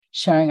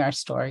sharing our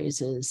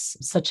stories is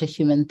such a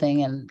human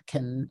thing and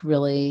can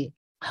really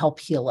help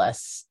heal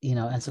us,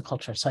 as a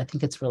culture. So I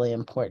think it's really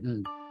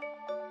important.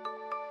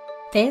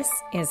 This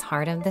is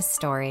Heart of the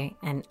Story,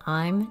 and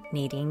I'm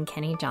Nadine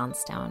Kenny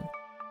Johnstone.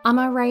 I'm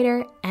a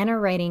writer and a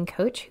writing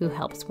coach who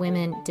helps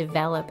women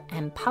develop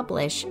and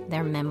publish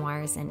their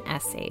memoirs and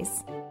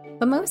essays.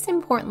 But most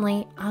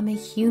importantly, I'm a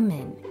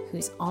human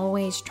who's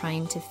always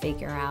trying to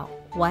figure out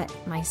what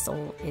my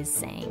soul is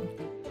saying.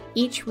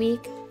 Each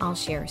week, I'll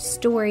share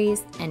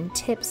stories and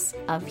tips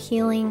of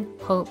healing,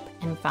 hope,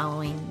 and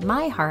following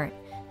my heart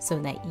so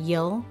that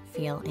you'll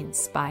feel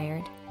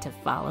inspired to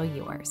follow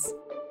yours.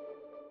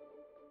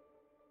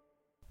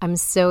 I'm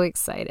so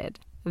excited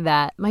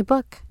that my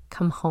book,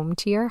 Come Home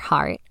to Your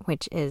Heart,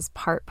 which is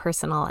part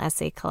personal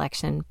essay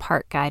collection,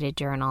 part guided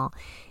journal,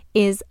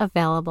 is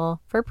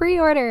available for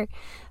pre-order.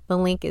 The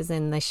link is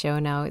in the show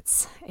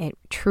notes. It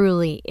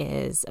truly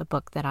is a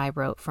book that I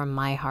wrote from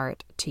my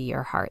heart to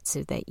your heart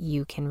so that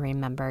you can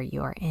remember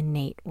your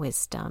innate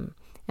wisdom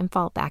and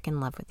fall back in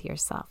love with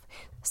yourself.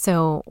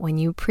 So when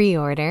you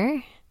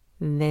pre-order,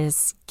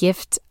 this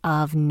gift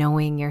of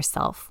knowing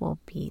yourself will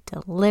be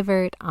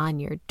delivered on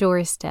your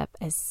doorstep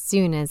as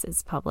soon as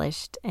it's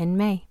published in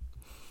May.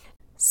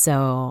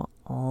 So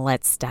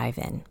let's dive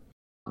in.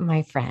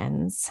 My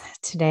friends,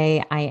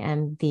 today I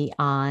am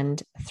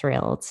beyond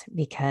thrilled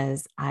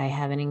because I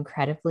have an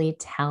incredibly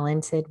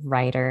talented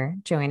writer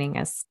joining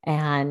us.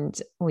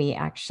 And we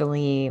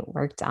actually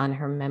worked on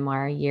her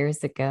memoir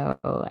years ago.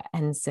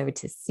 And so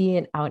to see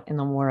it out in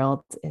the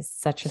world is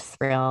such a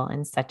thrill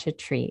and such a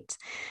treat.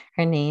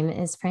 Her name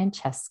is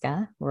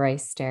Francesca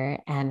Royster,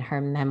 and her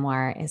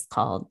memoir is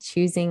called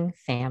Choosing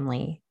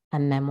Family, a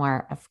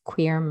memoir of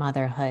queer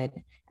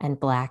motherhood and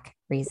Black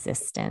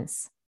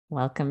resistance.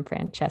 Welcome,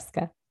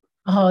 Francesca.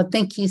 Oh,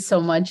 thank you so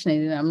much,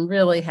 Nadine. I'm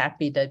really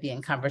happy to be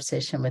in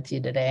conversation with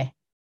you today.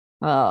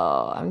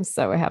 Oh, I'm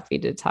so happy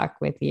to talk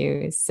with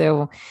you.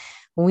 So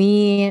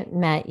we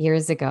met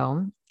years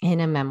ago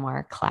in a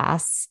memoir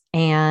class,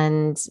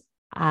 and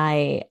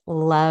I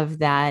love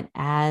that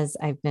as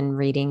I've been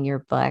reading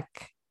your book,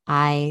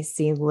 I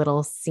see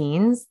little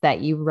scenes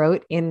that you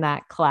wrote in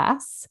that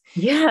class.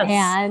 Yes.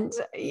 And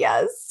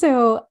yes,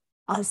 so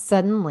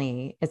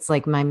suddenly it's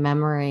like my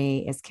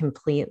memory is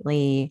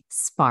completely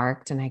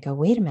sparked. And I go,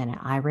 wait a minute,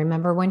 I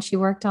remember when she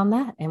worked on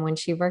that and when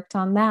she worked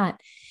on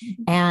that.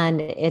 And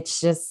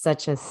it's just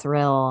such a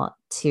thrill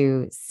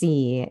to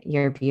see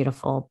your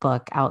beautiful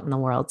book out in the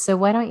world. So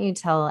why don't you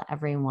tell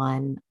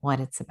everyone what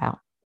it's about?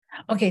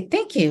 Okay,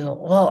 thank you.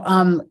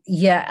 Well,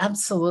 yeah,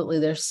 absolutely.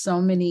 There's so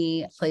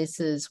many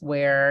places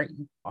where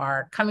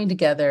our coming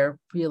together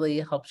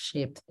really helped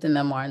shape the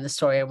memoir and the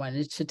story I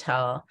wanted to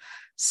tell.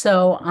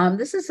 So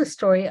this is a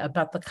story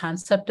about the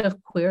concept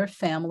of queer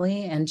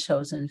family and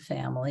chosen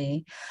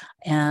family,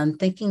 and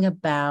thinking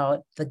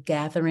about the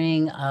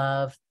gathering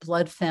of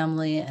blood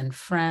family and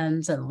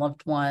friends and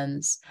loved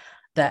ones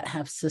that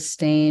have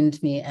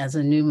sustained me as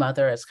a new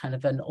mother, as kind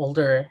of an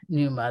older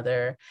new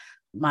mother.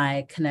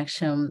 My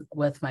connection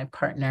with my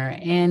partner,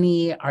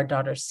 Annie, our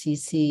daughter,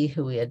 Cece,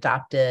 who we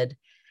adopted,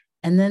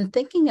 and then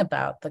thinking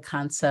about the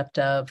concept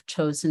of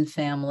chosen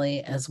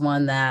family as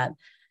one that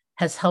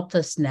has helped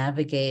us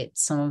navigate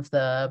some of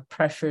the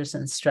pressures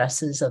and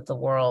stresses of the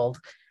world,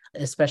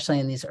 especially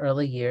in these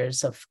early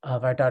years of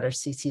our daughter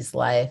Cece's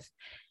life,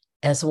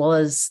 as well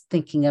as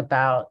thinking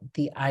about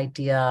the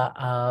idea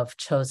of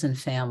chosen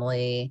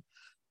family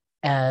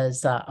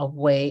as a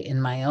way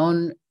in my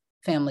own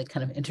family,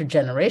 kind of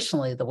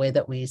intergenerationally, the way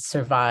that we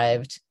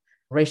survived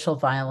racial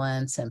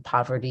violence and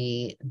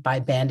poverty by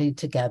banding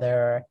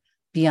together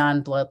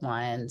beyond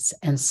bloodlines.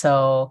 And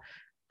so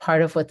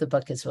part of what the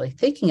book is really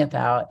thinking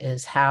about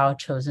is how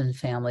chosen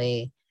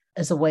family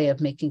is a way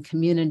of making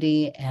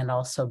community and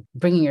also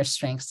bringing your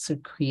strengths to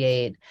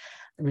create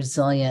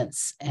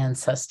resilience and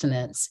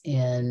sustenance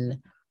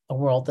in a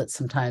world that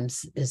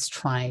sometimes is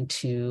trying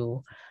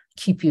to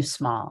keep you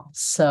small.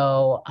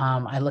 So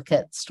I look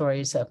at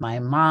stories of my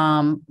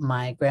mom,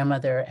 my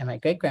grandmother, and my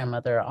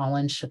great-grandmother all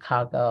in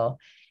Chicago,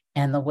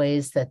 and the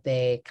ways that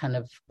they kind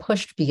of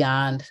pushed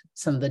beyond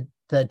some of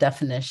the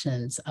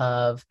definitions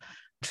of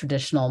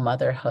traditional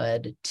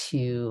motherhood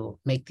to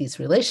make these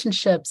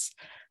relationships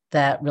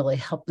that really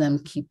help them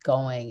keep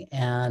going,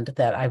 and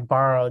that I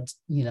borrowed,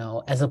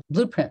 as a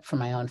blueprint for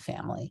my own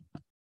family.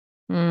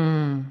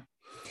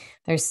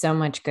 There's so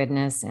much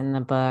goodness in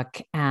the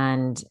book,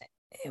 and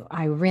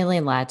I really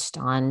latched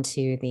on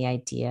to the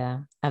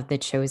idea of the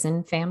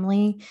chosen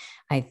family.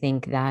 I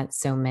think that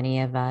so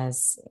many of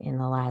us in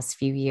the last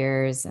few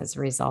years, as a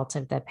result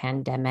of the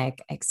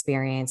pandemic,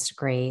 experienced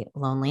great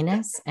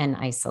loneliness and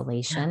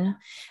isolation.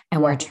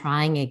 And we're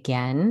trying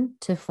again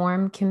to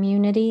form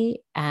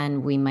community.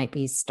 And we might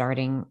be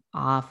starting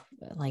off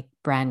like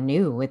brand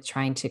new with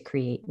trying to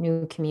create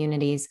new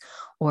communities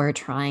or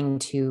trying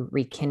to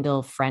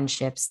rekindle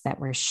friendships that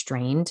were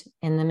strained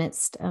in the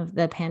midst of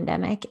the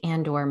pandemic,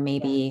 and or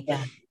maybe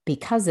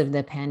because of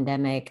the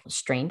pandemic,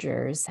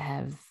 strangers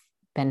have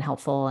been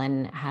helpful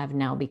and have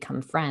now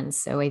become friends.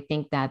 So I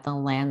think that the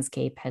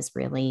landscape has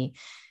really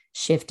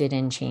shifted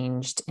and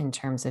changed in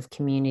terms of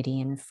community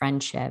and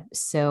friendship.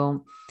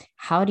 So,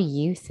 how do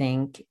you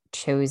think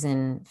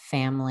chosen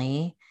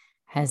family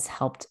has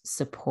helped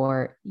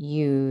support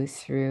you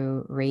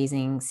through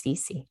raising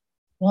Cece?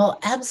 Well,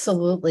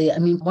 absolutely. I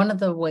mean, one of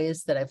the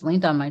ways that I've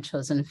leaned on my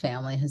chosen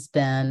family has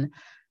been,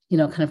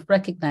 kind of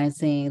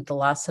recognizing the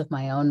loss of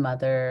my own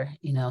mother,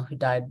 who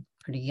died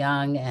pretty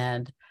young,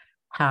 and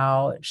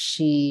how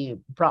she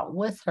brought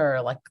with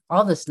her like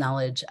all this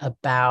knowledge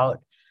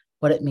about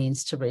what it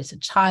means to raise a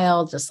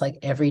child, just like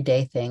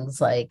everyday things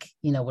like,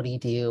 what do you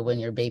do when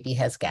your baby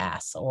has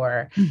gas,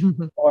 or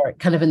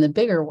kind of in the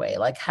bigger way,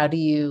 like how do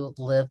you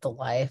live the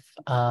life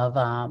of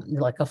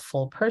like a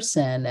full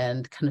person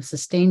and kind of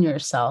sustain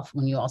yourself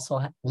when you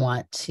also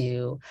want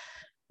to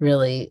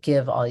really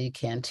give all you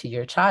can to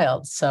your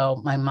child.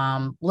 So my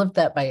mom lived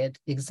that by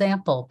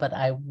example, but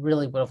I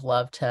really would have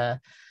loved to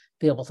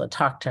be able to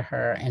talk to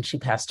her, and she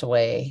passed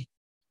away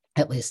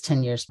at least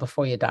 10 years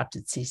before we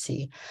adopted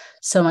Cece.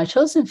 So my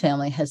chosen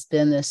family has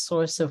been this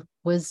source of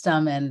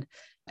wisdom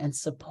and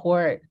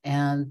support.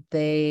 And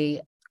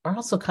they are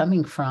also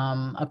coming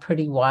from a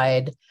pretty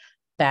wide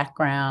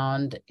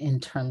background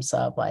in terms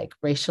of like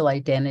racial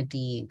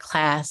identity,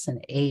 class,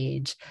 and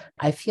age.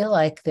 I feel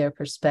like their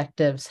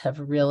perspectives have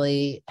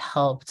really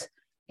helped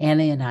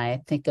Annie and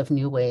I think of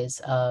new ways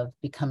of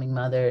becoming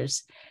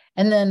mothers.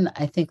 And then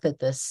I think that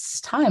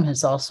this time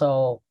has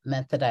also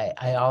meant that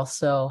I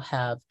also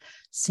have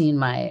seen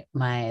my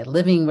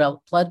living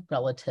blood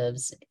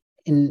relatives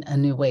in a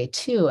new way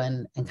too,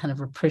 and kind of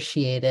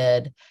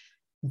appreciated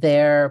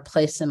their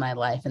place in my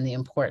life and the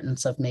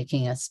importance of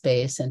making a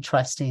space and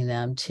trusting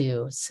them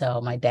too.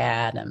 So my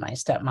dad and my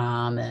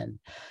stepmom and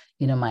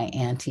my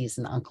aunties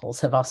and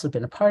uncles have also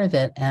been a part of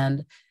it,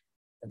 and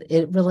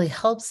it really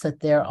helps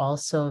that they're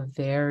also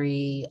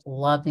very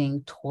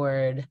loving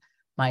toward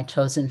my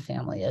chosen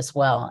family as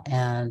well.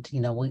 And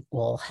we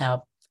will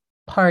have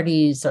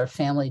parties or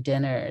family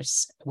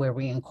dinners where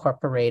we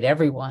incorporate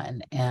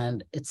everyone,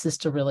 and it's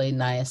just a really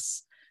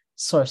nice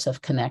source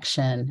of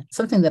connection,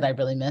 something that I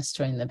really missed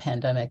during the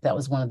pandemic. That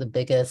was one of the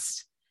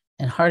biggest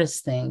and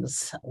hardest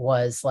things,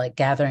 was like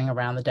gathering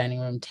around the dining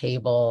room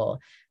table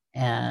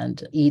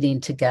and eating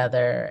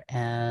together.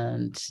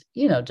 And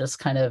just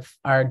kind of,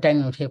 our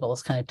dining room table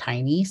is kind of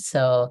tiny,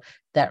 so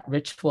that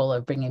ritual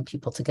of bringing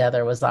people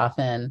together was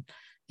often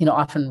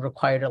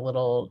required a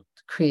little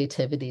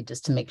creativity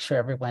just to make sure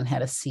everyone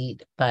had a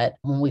seat. But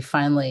when we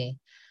finally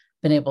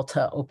been able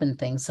to open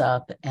things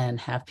up and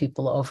have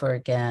people over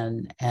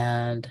again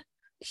and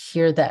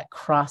hear that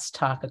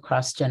crosstalk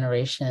across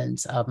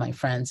generations of my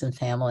friends and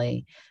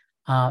family,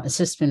 it's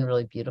just been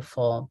really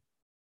beautiful.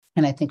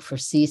 And I think for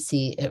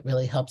Cece, it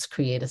really helps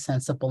create a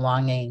sense of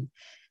belonging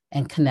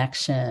and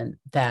connection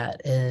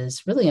that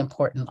is really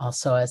important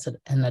also as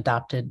an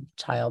adopted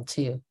child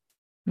too.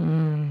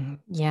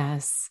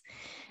 Yes.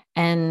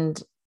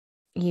 And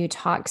you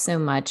talk so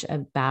much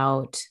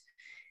about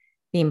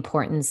the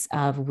importance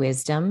of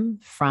wisdom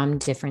from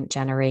different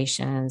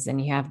generations.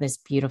 And you have this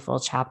beautiful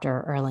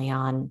chapter early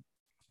on,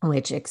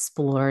 which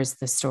explores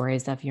the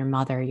stories of your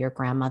mother, your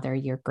grandmother,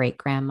 your great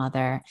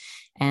grandmother.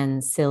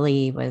 And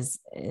Silly was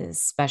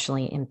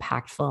especially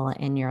impactful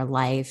in your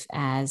life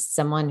as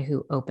someone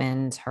who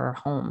opened her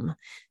home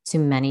to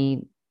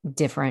many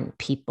different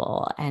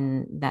people.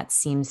 And that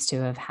seems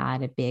to have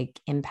had a big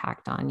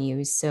impact on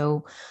you.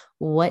 So,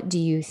 what do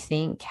you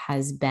think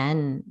has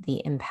been the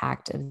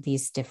impact of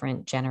these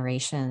different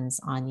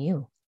generations on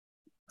you?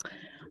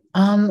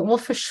 Well,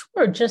 for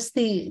sure, just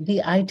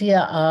the idea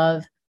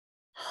of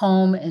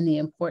home and the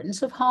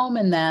importance of home,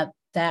 and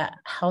that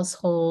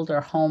household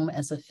or home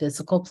as a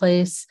physical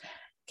place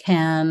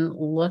can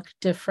look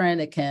different.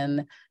 It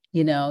can,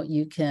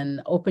 you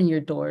can open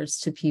your doors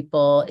to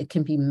people. It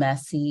can be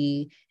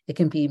messy. It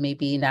can be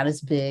maybe not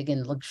as big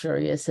and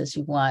luxurious as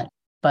you want.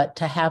 But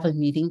to have a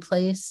meeting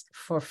place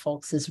for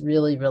folks is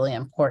really, really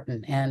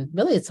important. And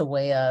really, it's a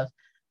way of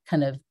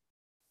kind of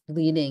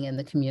leading in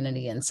the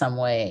community in some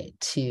way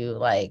to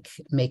like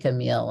make a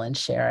meal and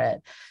share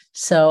it.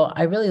 So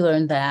I really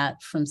learned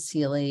that from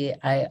Sealy.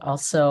 I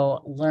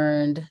also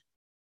learned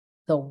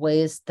the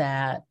ways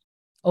that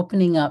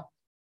opening up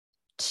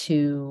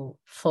to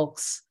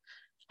folks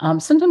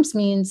sometimes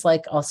means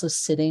like also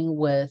sitting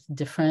with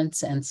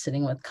difference and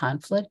sitting with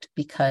conflict,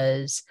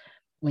 because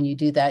when you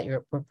do that,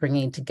 we're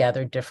bringing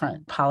together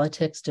different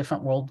politics,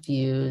 different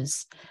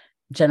worldviews,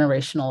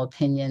 generational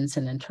opinions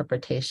and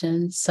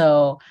interpretations.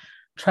 So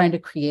trying to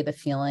create a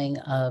feeling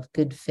of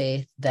good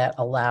faith that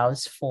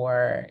allows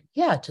for,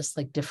 yeah, just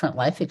like different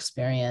life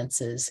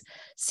experiences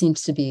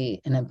seems to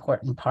be an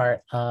important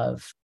part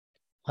of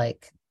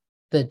like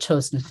the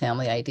chosen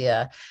family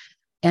idea.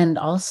 And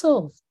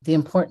also the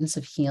importance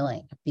of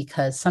healing,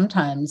 because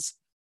sometimes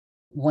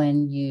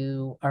when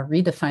you are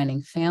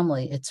redefining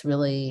family, it's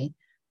really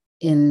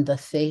in the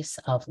face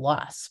of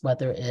loss,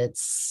 whether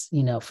it's,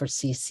 for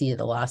CC,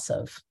 the loss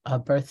of a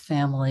birth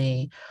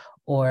family,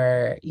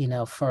 or,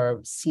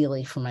 for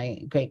Celie, for my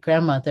great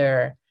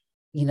grandmother,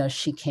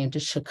 she came to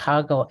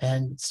Chicago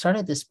and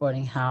started this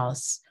boarding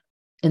house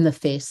in the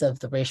face of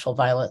the racial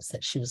violence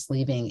that she was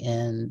leaving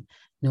in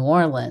New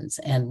Orleans.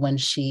 And when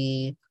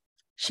she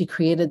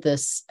created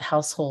this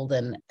household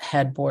and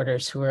had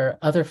boarders who were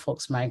other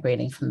folks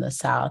migrating from the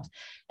South,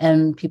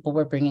 and people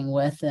were bringing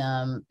with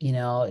them,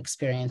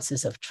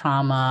 experiences of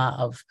trauma,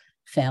 of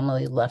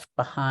family left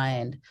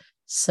behind.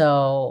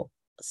 So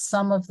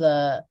some of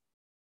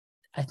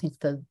I think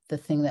the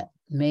thing that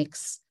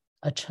makes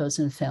a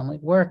chosen family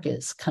work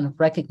is kind of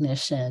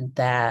recognition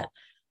that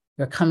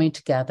you're coming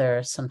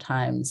together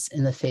sometimes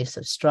in the face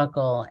of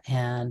struggle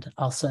and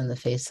also in the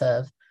face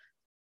of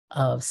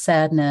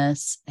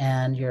sadness,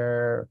 and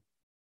you're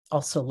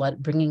also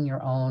bringing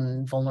your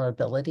own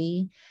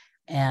vulnerability,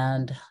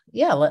 and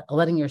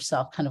letting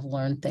yourself kind of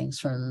learn things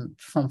from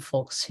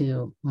folks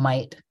who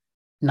might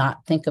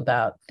not think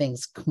about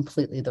things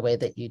completely the way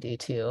that you do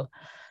too.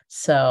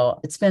 So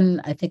it's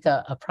been, I think,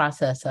 a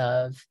process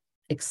of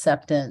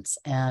acceptance,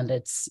 and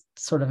it's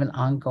sort of an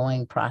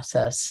ongoing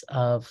process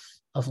of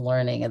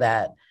learning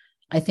that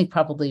I think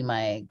probably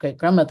my great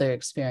grandmother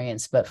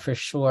experienced, but for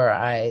sure,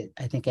 I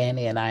think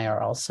Annie and I are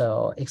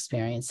also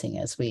experiencing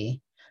as we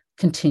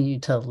continue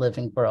to live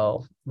and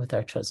grow with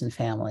our chosen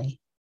family.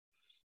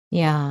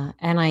 Yeah.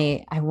 And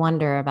I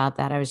wonder about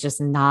that. I was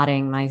just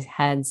nodding my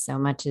head so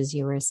much as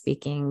you were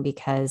speaking,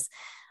 because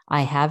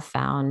I have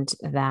found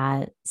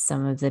that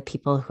some of the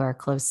people who are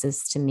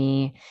closest to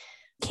me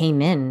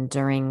came in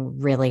during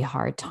really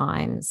hard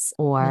times,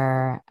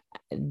 or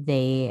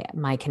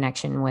my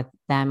connection with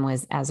them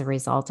was as a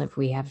result of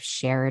we have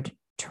shared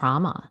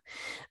trauma.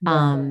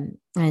 Yeah.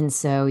 And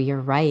so you're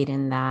right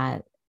in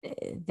that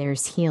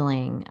there's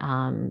healing,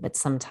 but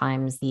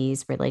sometimes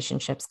these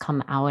relationships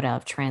come out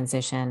of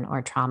transition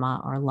or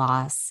trauma or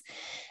loss.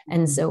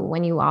 And so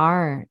when you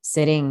are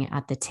sitting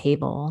at the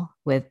table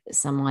with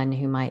someone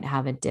who might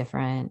have a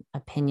different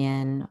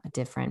opinion, a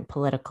different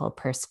political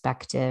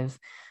perspective,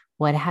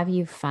 what have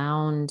you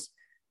found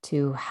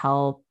to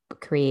help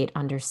create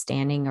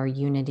understanding or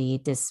unity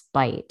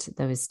despite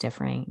those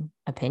differing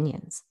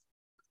opinions?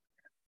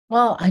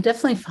 Well, I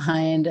definitely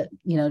find,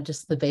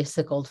 just the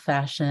basic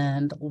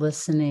old-fashioned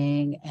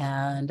listening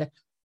and,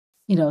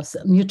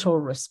 mutual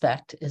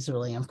respect is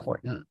really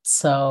important.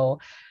 So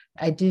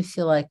I do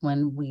feel like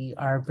when we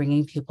are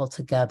bringing people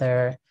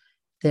together,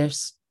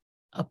 there's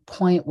a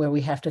point where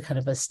we have to kind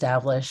of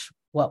establish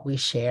what we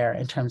share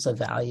in terms of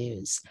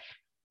values.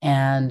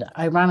 And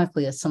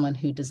ironically, as someone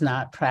who does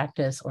not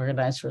practice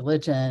organized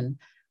religion,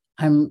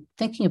 I'm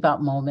thinking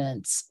about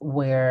moments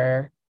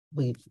where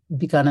we've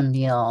begun a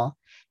meal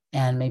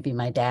and maybe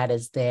my dad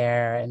is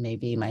there and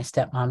maybe my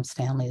stepmom's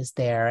family is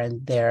there,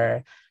 and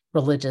they're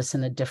religious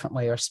in a different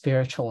way or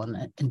spiritual in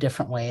a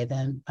different way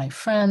than my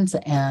friends.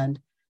 And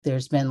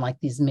there's been like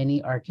these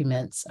mini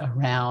arguments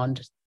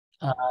around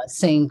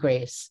saying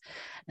grace.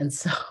 And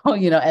so,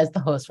 as the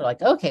host, we're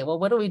like, okay, well,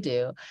 what do we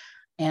do?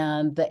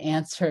 And the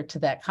answer to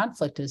that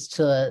conflict is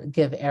to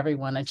give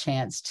everyone a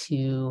chance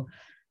to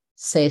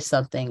say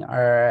something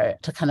or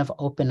to kind of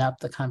open up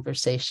the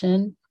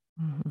conversation,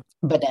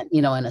 but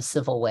in a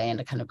civil way, and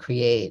to kind of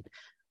create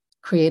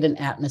an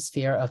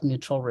atmosphere of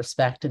mutual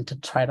respect and to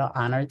try to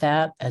honor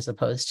that as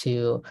opposed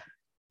to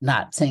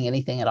not saying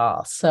anything at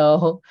all.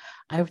 So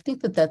I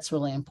think that that's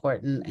really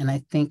important. And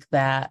I think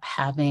that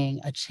having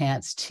a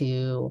chance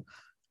to,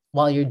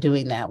 while you're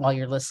doing that, while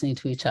you're listening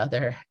to each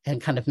other and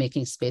kind of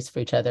making space for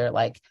each other,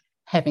 like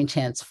having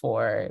chance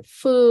for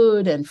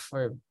food and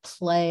for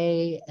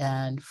play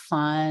and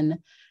fun.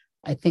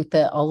 I think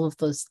that all of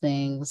those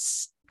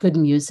things, good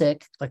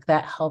music, like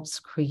that helps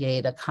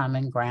create a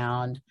common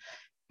ground.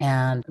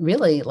 And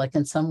really, like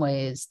in some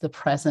ways, the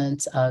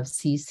presence of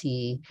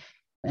Cece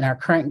in our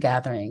current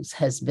gatherings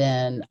has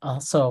been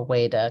also a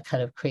way to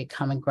kind of create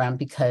common ground,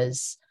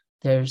 because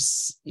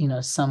there's,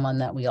 someone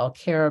that we all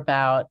care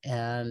about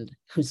and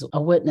who's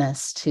a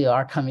witness to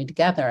our coming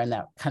together. And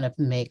that kind of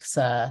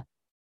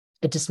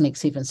it just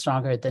makes even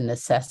stronger the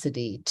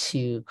necessity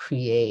to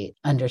create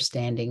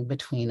understanding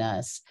between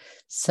us.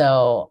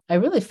 So I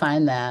really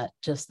find that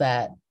just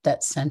that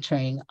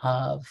centering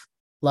of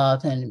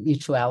love and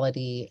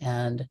mutuality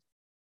and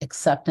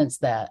acceptance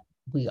that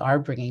we are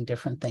bringing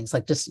different things,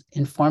 like just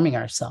informing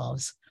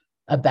ourselves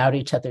about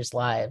each other's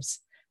lives,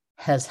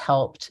 has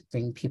helped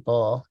bring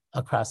people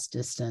across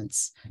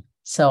distance.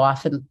 So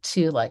often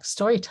too, like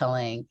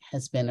storytelling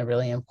has been a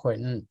really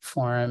important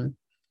form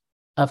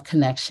of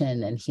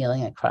connection and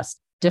healing across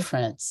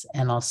difference,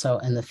 and also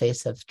in the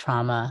face of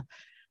trauma.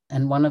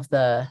 And one of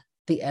the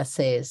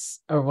essays,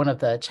 or one of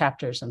the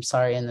chapters, I'm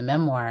sorry, in the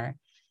memoir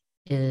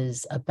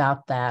is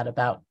about that,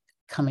 about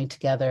coming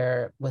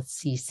together with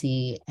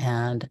Cece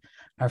and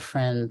our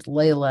friend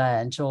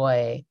Layla and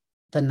Joy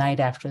the night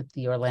after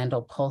the Orlando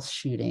Pulse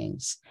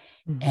shootings.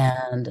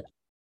 And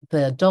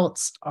the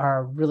adults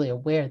are really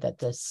aware that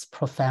this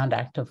profound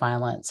act of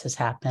violence has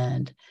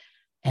happened.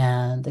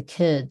 And the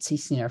kids,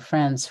 Cece and her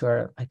friends, who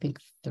are, I think,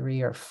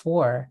 3 or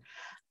 4,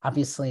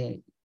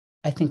 obviously,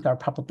 I think are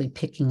probably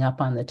picking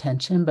up on the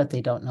tension, but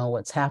they don't know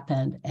what's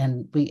happened.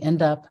 And we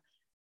end up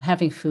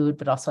having food,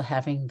 but also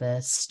having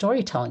this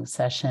storytelling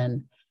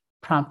session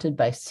prompted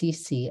by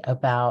Cece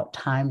about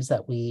times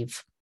that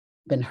we've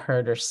been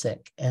hurt or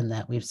sick and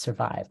that we've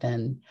survived.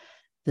 And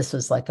this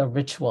was like a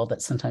ritual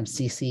that sometimes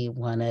Cece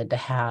wanted to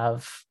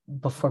have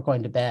before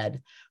going to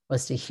bed,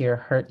 was to hear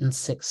hurt and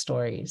sick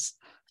stories.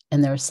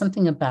 And there was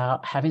something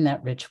about having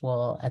that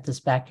ritual at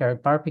this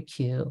backyard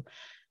barbecue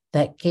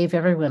that gave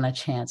everyone a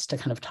chance to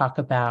kind of talk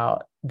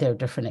about their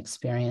different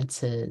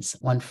experiences.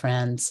 One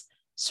friend's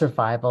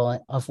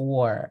survival of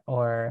war,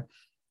 or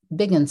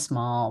big and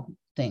small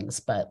things,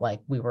 but like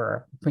we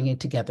were bringing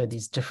together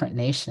these different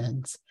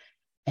nations.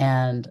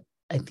 And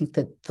I think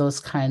that those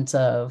kinds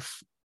of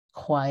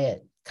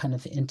quiet, kind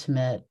of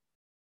intimate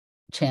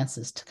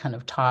chances to kind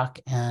of talk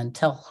and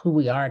tell who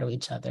we are to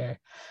each other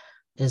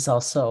is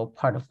also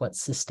part of what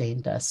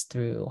sustained us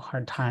through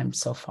hard times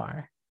so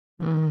far.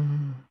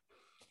 Mm.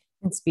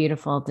 It's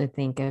beautiful to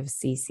think of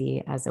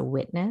Cece as a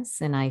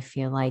witness. And I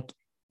feel like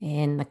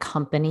in the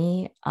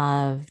company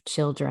of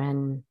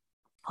children,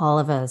 all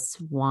of us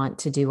want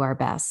to do our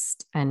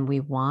best and we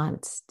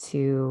want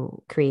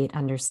to create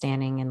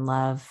understanding and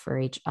love for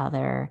each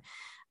other.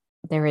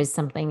 There is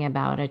something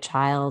about a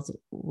child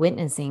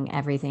witnessing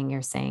everything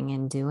you're saying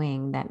and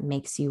doing that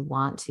makes you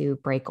want to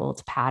break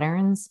old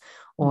patterns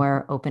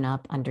or open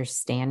up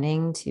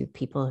understanding to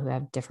people who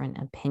have different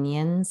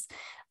opinions.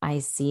 I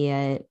see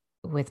it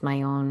with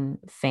my own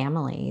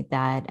family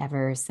that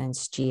ever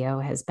since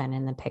Gio has been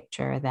in the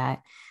picture,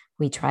 that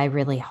we try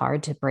really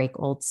hard to break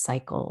old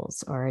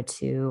cycles or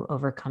to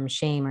overcome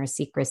shame or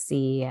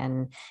secrecy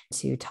and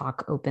to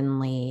talk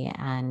openly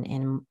and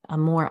in a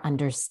more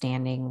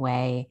understanding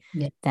way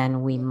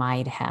than we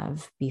might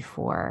have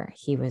before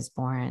he was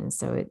born.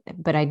 So,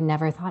 but I'd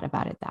never thought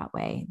about it that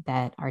way,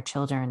 that our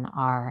children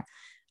are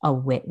a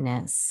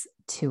witness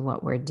to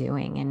what we're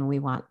doing and we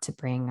want to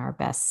bring our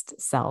best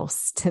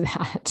selves to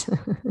that.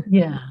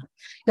 Yeah,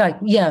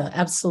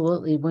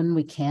 absolutely, when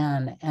we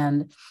can.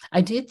 And I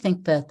do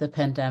think that the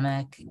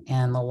pandemic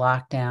and the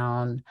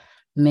lockdown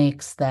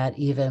makes that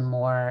even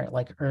more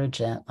like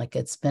urgent. Like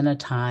it's been a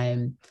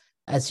time,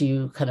 as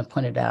you kind of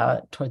pointed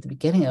out toward the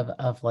beginning,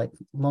 of like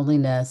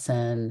loneliness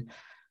and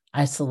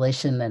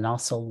isolation and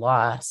also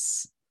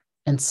loss.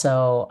 And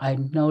so I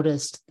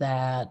noticed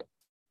that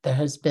there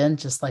has been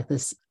just like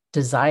this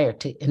desire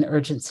to, an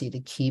urgency to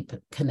keep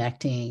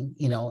connecting,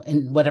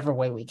 in whatever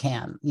way we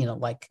can,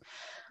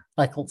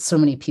 like so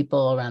many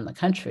people around the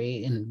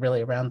country and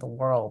really around the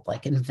world,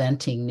 like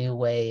inventing new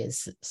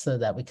ways so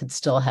that we could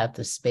still have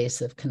this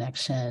space of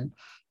connection.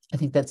 I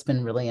think that's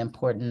been really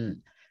important.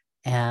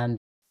 And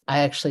I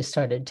actually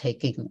started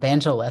taking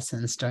banjo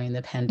lessons during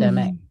the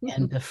pandemic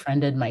and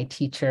befriended my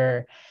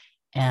teacher.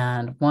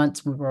 And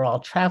once we were all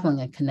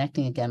traveling and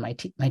connecting again,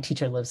 my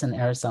teacher lives in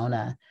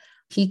Arizona.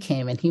 He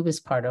came and he was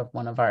part of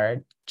one of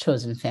our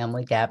chosen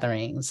family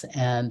gatherings.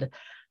 And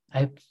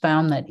I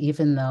found that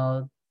even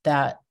though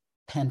that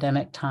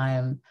pandemic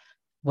time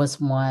was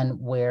one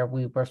where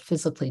we were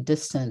physically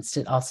distanced,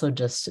 it also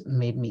just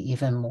made me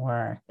even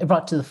more, it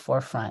brought to the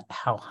forefront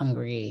how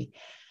hungry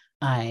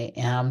I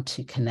am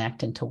to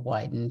connect and to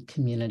widen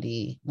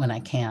community when I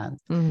can.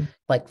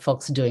 Like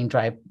folks doing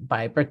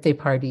drive-by birthday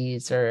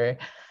parties or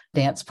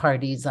dance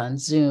parties on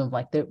Zoom,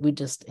 like that, we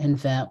just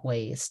invent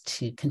ways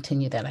to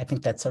continue that. I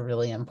think that's a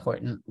really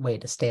important way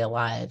to stay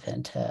alive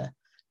and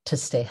to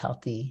stay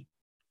healthy.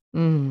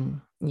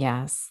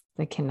 Yes,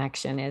 the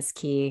connection is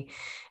key.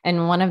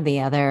 And one of the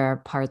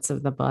other parts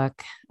of the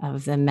book,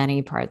 of the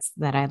many parts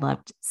that I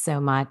loved so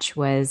much,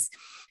 was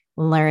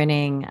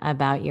learning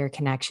about your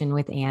connection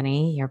with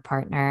Annie, your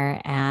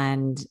partner,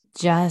 and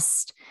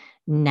just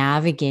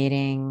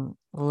navigating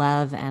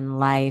love and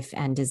life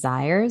and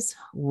desires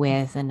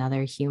with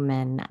another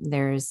human.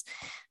 There's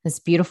this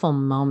beautiful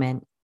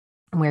moment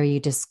where you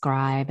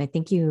describe, I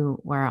think you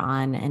were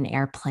on an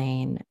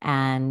airplane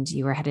and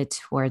you were headed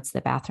towards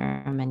the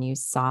bathroom and you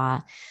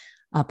saw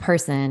a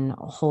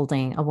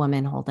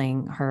woman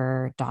holding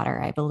her daughter,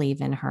 I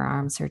believe, in her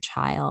arms, her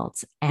child,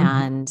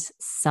 and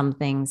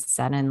something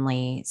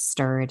suddenly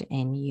stirred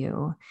in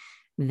you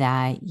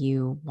that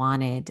you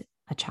wanted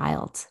a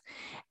child.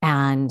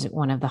 And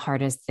one of the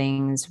hardest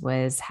things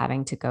was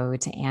having to go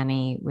to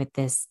Annie with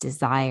this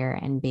desire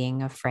and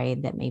being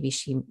afraid that maybe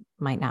she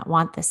might not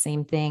want the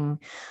same thing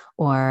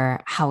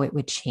or how it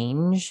would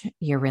change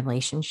your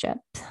relationship.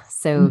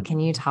 So, can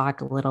you talk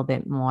a little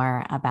bit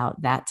more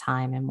about that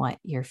time and what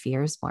your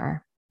fears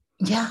were?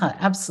 Yeah,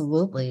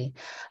 absolutely.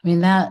 I mean,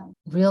 that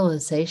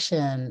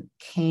realization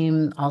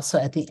came also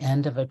at the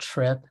end of a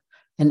trip,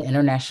 an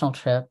international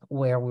trip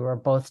where we were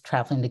both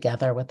traveling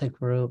together with a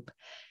group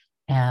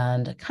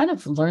and kind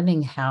of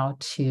learning how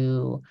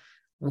to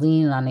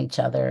lean on each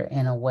other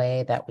in a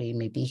way that we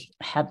maybe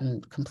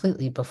hadn't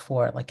completely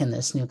before, like in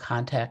this new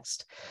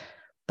context.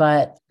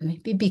 But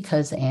maybe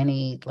because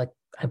Annie, like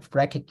I've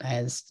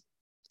recognized,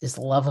 is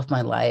the love of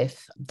my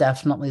life,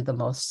 definitely the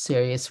most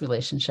serious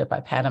relationship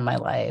I've had in my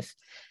life.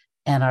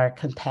 And our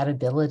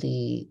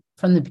compatibility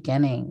from the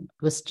beginning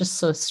was just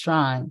so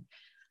strong.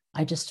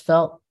 I just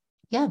felt,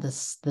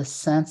 this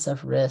sense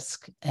of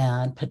risk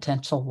and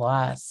potential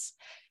loss.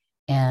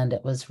 And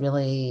it was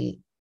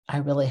really, I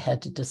really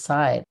had to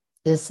decide,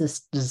 is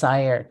this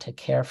desire to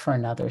care for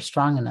another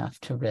strong enough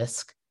to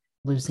risk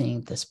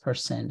losing this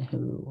person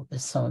who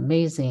is so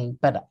amazing?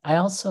 But I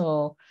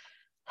also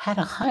had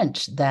a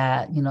hunch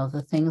that,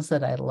 the things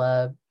that I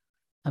love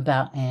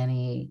about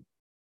Annie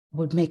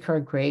would make her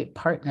a great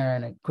partner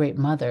and a great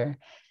mother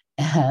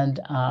and,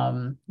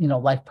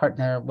 life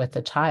partner with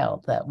a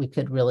child, that we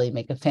could really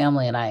make a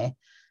family. And I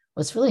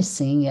was really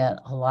seeing it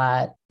a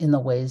lot in the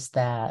ways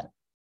that,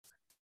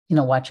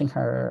 watching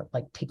her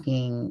like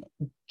taking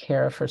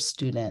care of her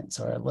students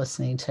or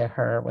listening to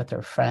her with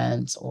her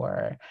friends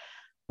or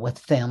with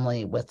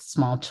family, with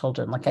small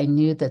children. Like I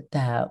knew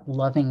that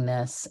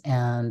lovingness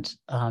and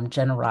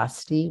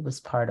generosity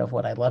was part of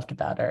what I loved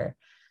about her.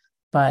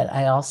 But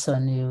I also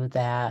knew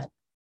that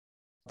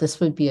this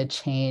would be a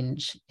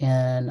change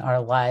in our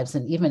lives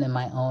and even in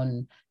my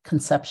own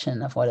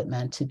conception of what it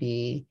meant to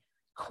be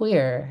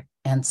queer.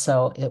 And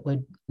so it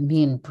would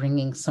mean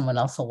bringing someone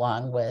else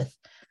along with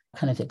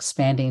kind of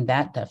expanding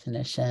that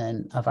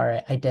definition of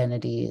our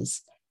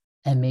identities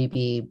and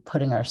maybe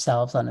putting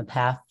ourselves on a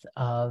path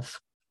of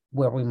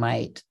where we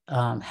might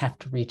have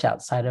to reach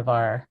outside of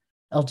our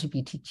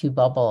LGBTQ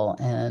bubble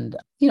and,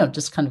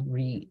 just kind of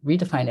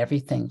redefine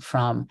everything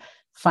from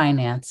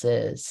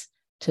finances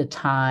to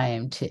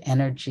time to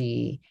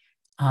energy,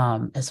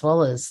 as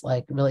well as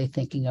like really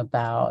thinking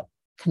about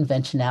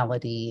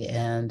conventionality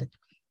and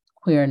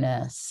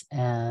queerness.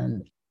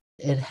 And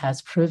it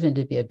has proven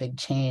to be a big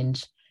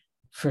change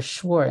for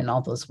sure in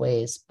all those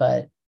ways.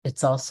 But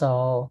it's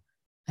also,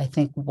 I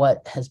think,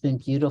 what has been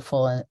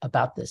beautiful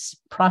about this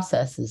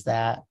process is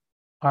that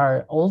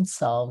our old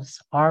selves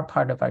are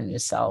part of our new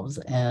selves,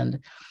 and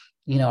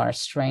our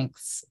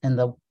strengths and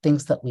the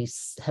things that we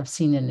have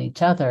seen in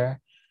each other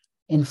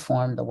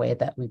inform the way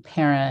that we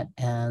parent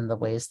and the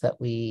ways that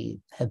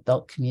we have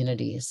built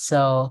communities.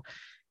 So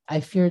I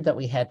feared that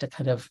we had to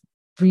kind of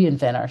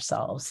reinvent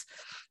ourselves.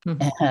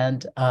 Mm-hmm.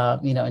 And,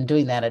 and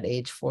doing that at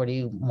age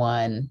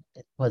 41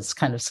 was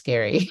kind of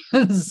scary.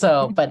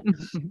 So, but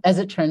as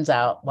it turns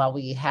out, while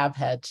we have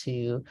had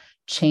to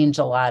change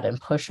a lot and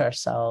push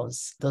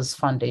ourselves, those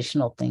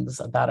foundational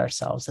things about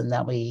ourselves and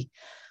that we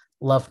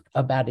love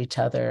about each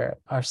other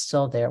are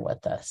still there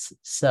with us.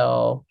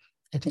 So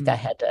I think I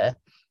had to,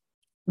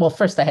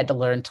 first I had to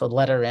learn to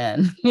let her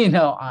in, in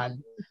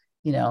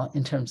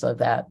terms of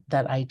that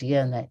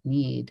idea and that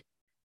need.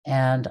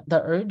 And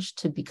the urge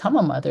to become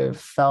a mother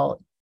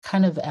felt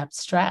kind of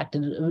abstract.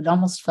 And it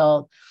almost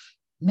felt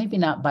maybe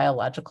not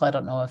biological. I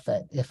don't know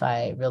if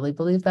I really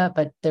believe that,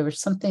 but there was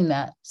something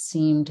that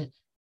seemed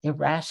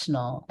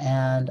irrational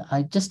and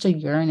just a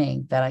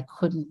yearning that I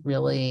couldn't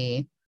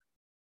really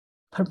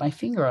put my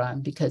finger on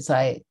because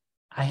I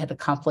had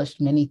accomplished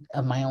many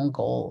of my own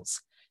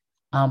goals.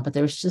 But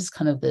there was just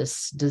kind of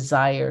this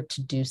desire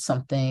to do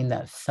something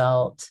that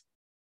felt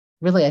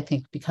really, I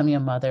think becoming a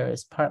mother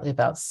is partly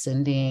about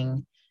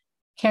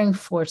caring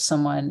for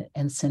someone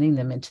and sending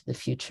them into the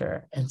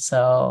future. And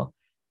so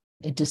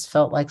it just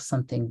felt like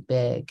something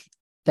big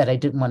that I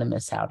didn't want to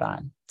miss out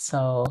on.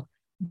 So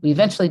we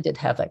eventually did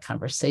have that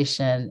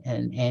conversation,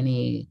 and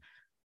Annie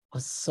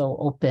was so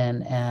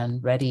open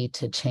and ready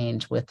to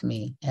change with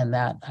me. And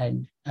that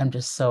I'm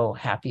just so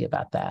happy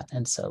about that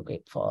and so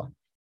grateful.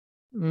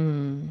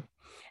 And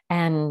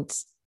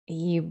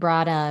you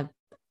brought up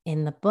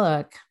in the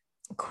book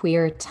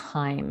queer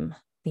time,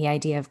 the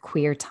idea of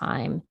queer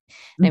time.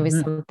 And it was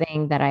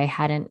something that I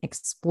hadn't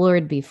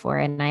explored before.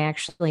 And I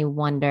actually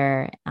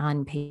wonder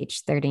on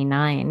page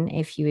 39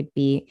 if you would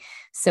be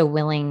so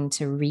willing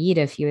to read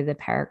a few of the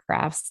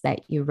paragraphs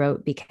that you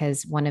wrote,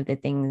 because one of the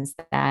things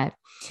that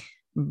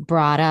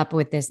brought up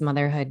with this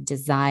motherhood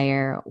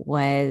desire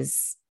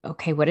was,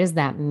 okay, what does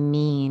that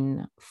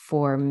mean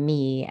for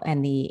me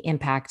and the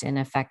impact and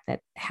effect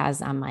that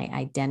has on my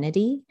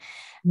identity?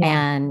 Yeah.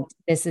 And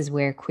this is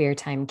where queer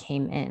time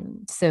came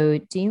in. So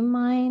do you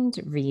mind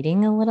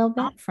reading a little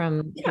bit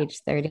from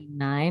page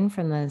 39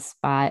 from the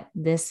spot,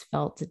 "This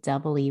felt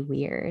doubly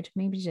weird"?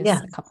 Maybe just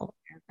a couple of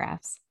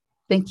paragraphs.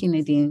 Thank you,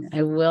 Nadine.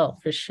 I will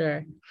for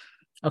sure.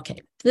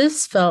 Okay.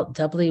 This felt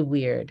doubly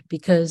weird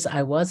because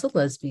I was a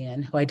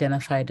lesbian who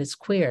identified as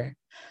queer.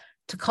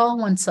 To call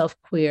oneself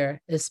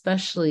queer,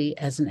 especially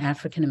as an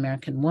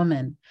African-American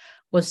woman,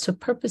 was to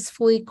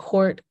purposefully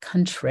court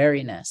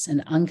contrariness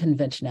and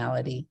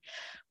unconventionality.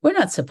 We're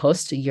not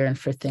supposed to yearn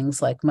for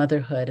things like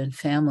motherhood and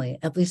family,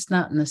 at least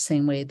not in the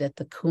same way that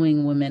the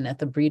cooing women at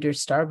the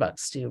Breeders'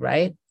 Starbucks do,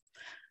 right?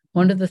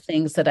 One of the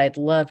things that I'd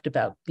loved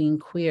about being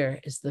queer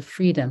is the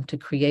freedom to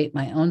create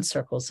my own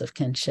circles of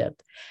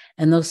kinship,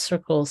 and those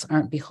circles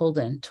aren't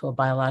beholden to a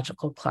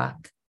biological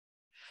clock.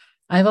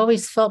 I've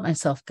always felt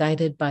myself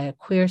guided by a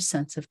queer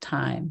sense of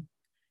time.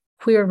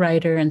 Queer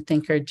writer and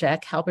thinker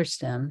Jack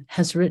Halberstam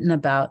has written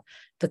about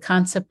the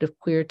concept of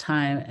queer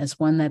time as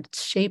one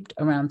that's shaped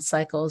around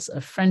cycles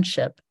of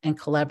friendship and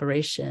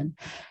collaboration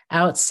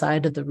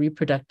outside of the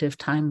reproductive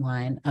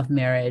timeline of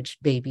marriage,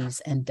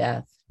 babies, and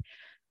death.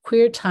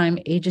 Queer time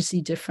ages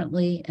you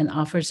differently and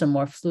offers a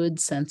more fluid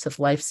sense of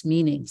life's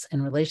meanings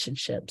and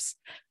relationships,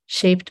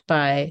 shaped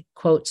by,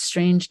 quote,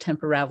 strange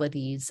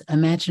temporalities,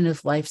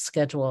 imaginative life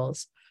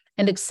schedules,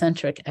 and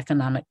eccentric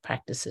economic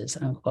practices,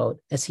 unquote,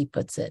 as he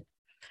puts it.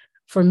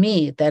 For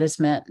me, that has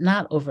meant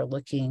not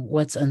overlooking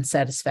what's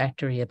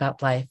unsatisfactory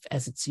about life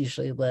as it's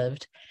usually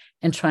lived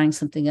and trying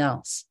something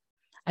else.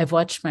 I've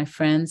watched my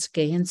friends,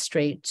 gay and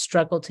straight,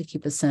 struggle to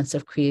keep a sense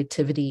of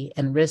creativity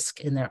and risk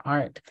in their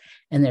art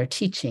and their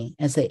teaching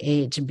as they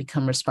age and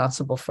become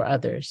responsible for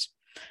others,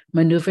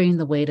 maneuvering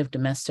the weight of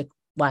domestic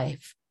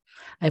life.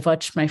 I've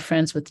watched my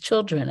friends with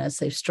children as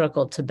they've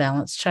struggled to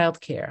balance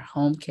childcare,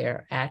 home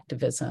care,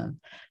 activism,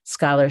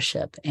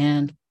 scholarship,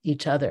 and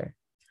each other.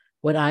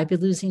 Would I be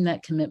losing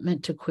that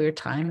commitment to queer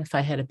time if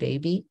I had a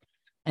baby?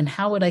 And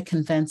how would I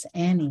convince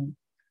Annie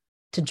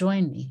to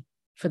join me?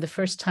 For the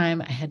first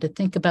time, I had to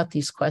think about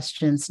these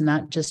questions,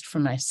 not just for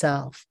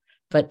myself,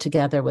 but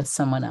together with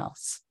someone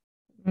else.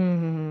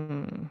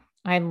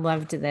 I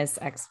loved this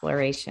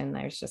exploration.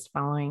 I was just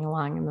following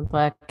along in the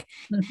book.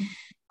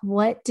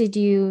 What did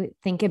you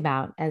think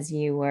about as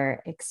you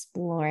were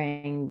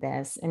exploring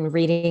this and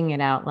reading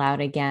it out loud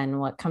again?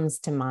 What comes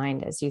to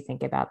mind as you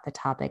think about the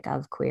topic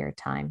of queer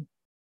time?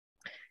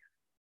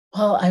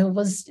 Well, I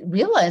was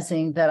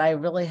realizing that I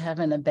really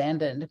haven't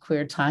abandoned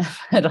queer time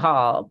at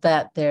all,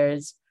 that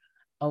there's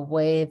a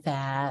way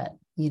that,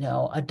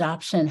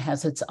 adoption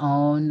has its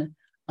own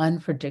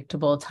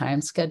unpredictable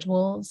time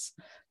schedules.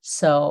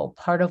 So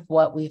part of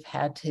what we've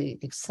had to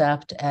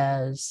accept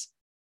as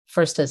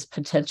first as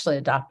potentially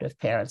adoptive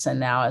parents and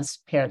now as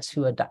parents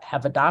who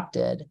have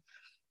adopted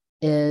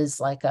is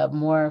like a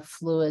more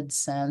fluid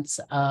sense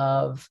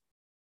of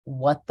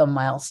what the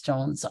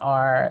milestones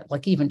are,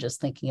 like even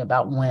just thinking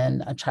about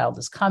when a child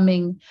is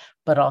coming,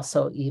 but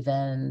also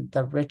even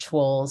the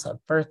rituals of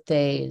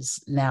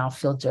birthdays now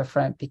feel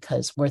different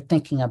because we're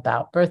thinking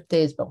about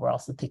birthdays, but we're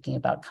also thinking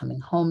about coming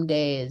home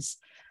days.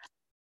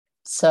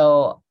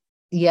 So,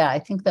 yeah, I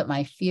think that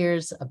my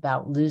fears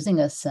about losing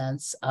a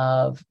sense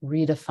of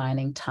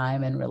redefining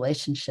time and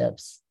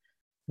relationships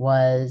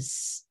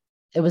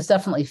it was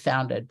definitely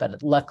founded,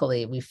 but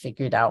luckily we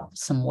figured out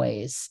some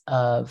ways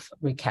of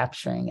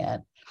recapturing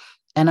it.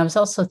 And I was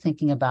also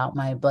thinking about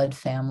my blood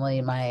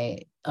family,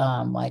 like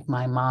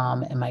my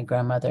mom and my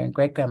grandmother and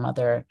great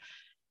grandmother,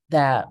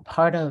 that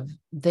part of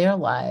their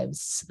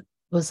lives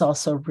was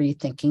also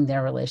rethinking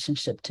their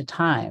relationship to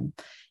time.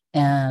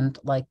 And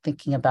like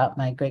thinking about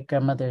my great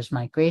grandmother's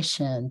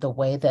migration, the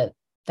way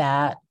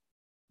that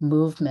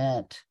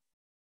movement,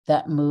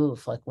 that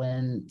move, like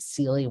when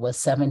Celie was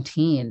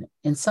 17,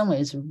 in some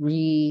ways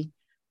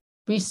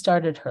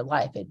restarted her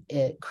life.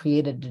 It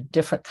created a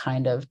different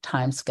kind of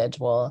time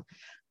schedule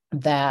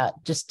that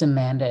just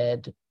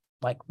demanded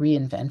like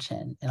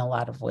reinvention in a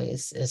lot of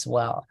ways as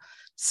well.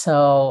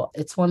 So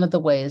it's one of the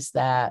ways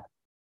that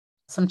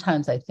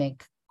sometimes I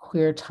think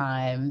queer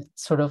time,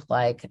 sort of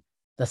like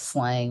the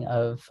slang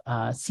of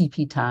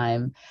CP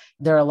time,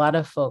 there are a lot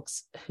of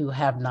folks who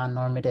have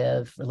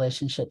non-normative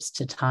relationships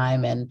to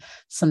time, and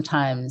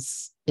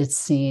sometimes it's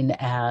seen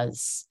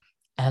as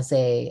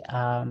a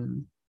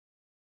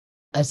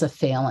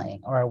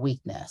failing or a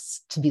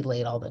weakness to be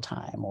late all the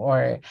time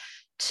or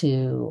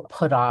to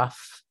put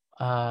off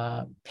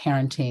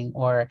parenting,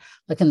 or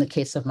like in the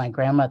case of my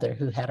grandmother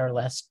who had her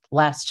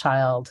last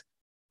child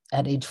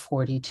at age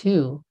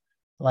 42,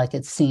 like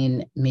it's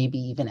seen maybe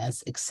even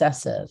as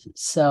excessive.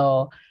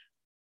 So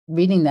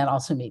reading that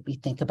also made me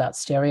think about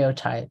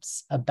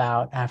stereotypes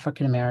about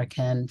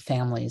African-American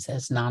families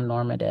as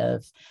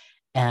non-normative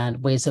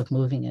and ways of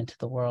moving into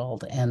the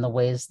world, and the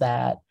ways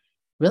that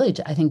really,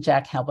 I think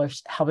Jack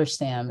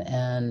Halberstam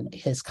and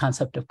his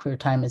concept of queer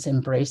time is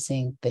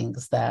embracing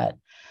things that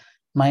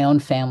my own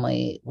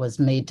family was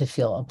made to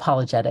feel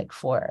apologetic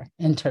for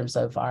in terms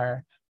of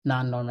our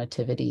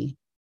non-normativity.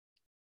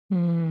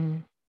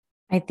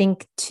 I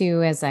think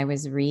too, as I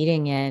was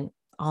reading it,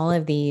 all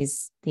of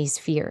these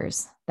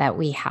fears that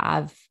we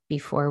have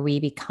before we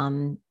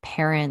become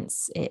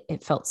parents,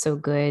 it felt so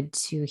good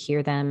to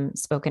hear them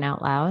spoken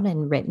out loud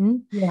and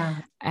written. Yeah.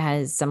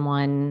 As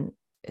someone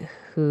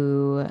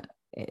who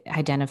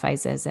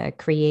identifies as a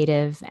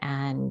creative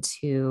and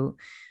who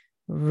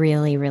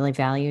really, really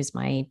values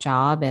my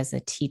job as a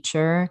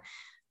teacher,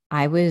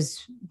 I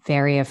was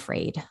very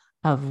afraid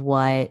of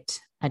what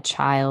a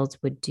child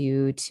would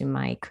do to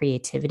my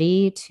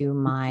creativity, to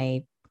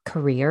my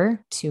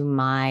career, to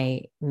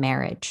my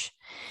marriage.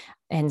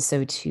 And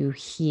so to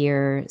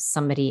hear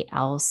somebody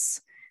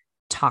else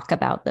talk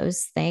about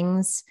those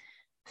things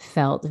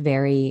felt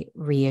very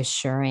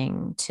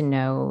reassuring, to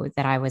know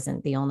that I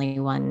wasn't the only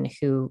one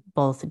who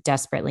both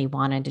desperately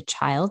wanted a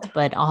child,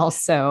 but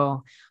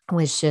also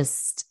was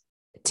just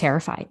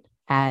terrified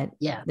at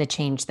the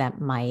change that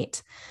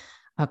might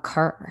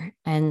occur.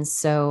 And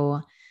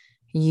so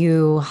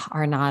you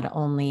are not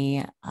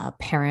only a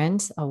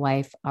parent, a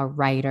wife, a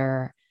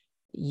writer,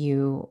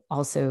 you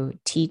also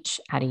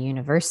teach at a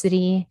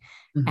university,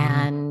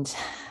 and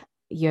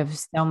you have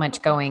so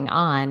much going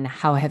on.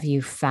 How have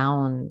you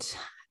found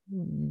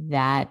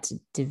that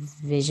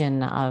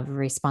division of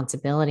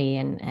responsibility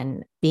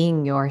and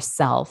being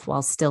yourself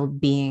while still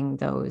being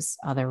those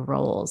other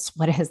roles?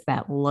 What has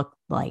that looked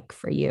like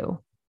for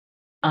you?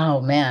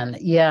 Oh man,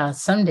 yeah.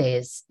 Some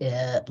days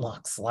it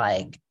looks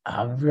like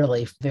a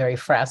really very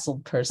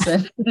frazzled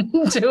person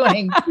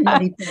doing too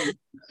many things.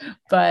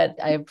 But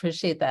I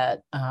appreciate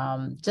that,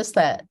 just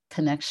that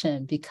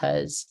connection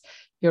because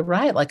you're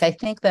right. Like I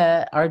think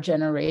that our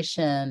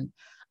generation,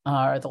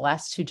 or the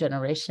last two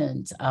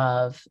generations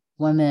of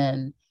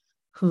women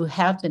who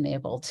have been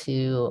able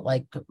to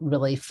like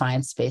really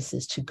find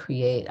spaces to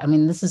create. I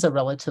mean, this is a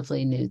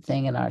relatively new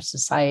thing in our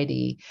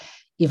society,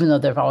 even though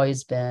there've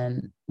always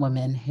been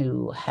women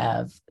who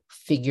have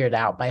figured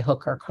out by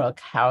hook or crook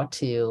how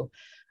to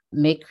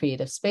make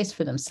creative space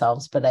for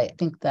themselves. But I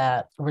think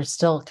that we're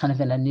still kind of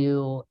in a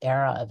new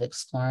era of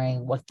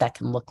exploring what that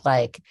can look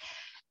like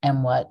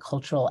and what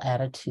cultural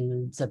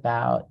attitudes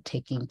about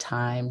taking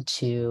time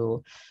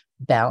to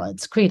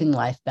balance, creating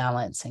life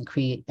balance and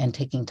create and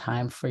taking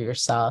time for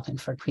yourself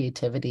and for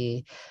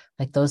creativity.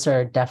 Like those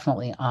are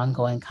definitely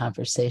ongoing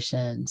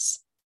conversations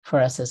for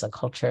us as a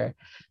culture.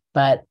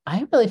 But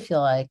I really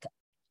feel like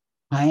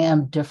I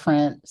am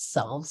different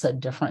selves at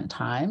different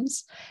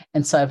times.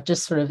 And so I've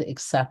just sort of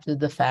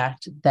accepted the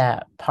fact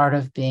that part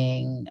of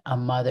being a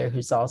mother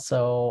who's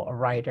also a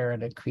writer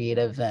and a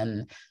creative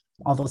and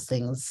all those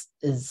things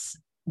is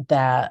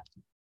that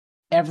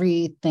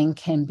everything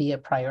can be a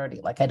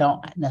priority. Like I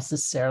don't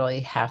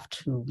necessarily have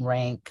to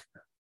rank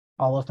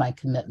all of my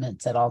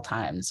commitments at all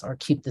times or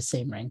keep the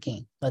same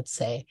ranking, let's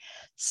say.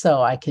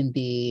 So I can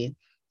be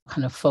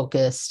kind of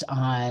focused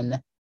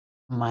on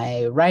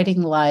my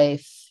writing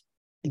life,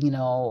 in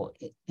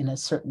a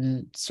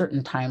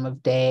certain time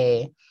of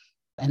day,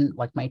 and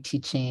like my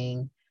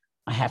teaching.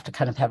 I have to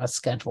kind of have a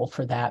schedule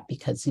for that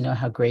because you know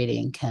how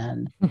grading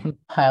can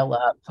pile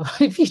up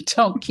if you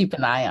don't keep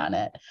an eye on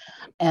it.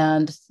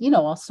 And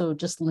also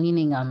just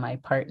leaning on my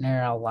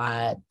partner a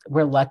lot.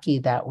 We're lucky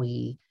that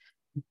we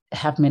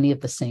have many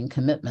of the same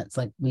commitments.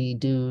 Like we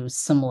do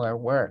similar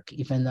work,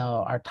 even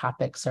though our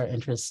topics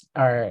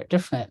are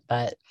different,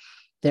 but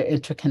they're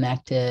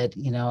interconnected.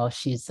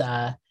 She's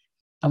a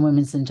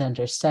women's and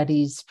gender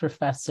studies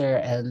professor,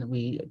 and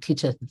we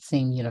teach at the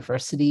same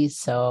university.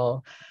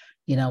 So,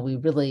 we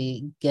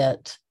really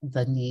get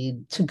the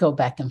need to go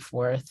back and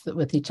forth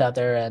with each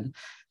other and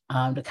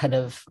to kind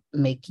of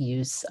make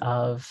use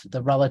of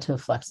the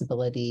relative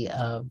flexibility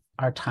of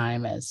our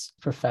time as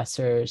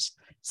professors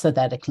so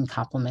that it can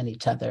complement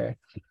each other.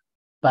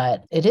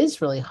 But it is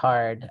really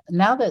hard.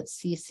 Now that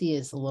Cece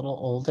is a little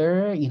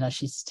older,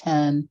 she's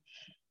 10,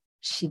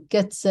 she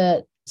gets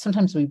it.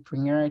 Sometimes we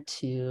bring her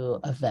to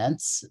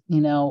events,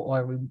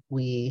 or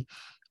we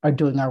are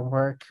doing our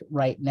work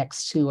right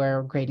next to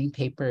her, grading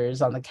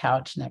papers on the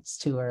couch next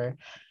to her.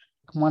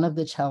 One of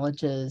the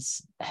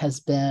challenges has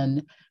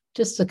been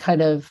just to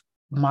kind of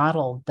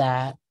model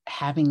that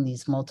having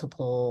these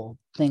multiple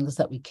things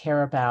that we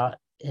care about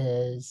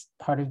is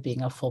part of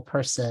being a full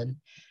person,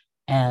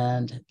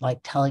 and like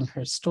telling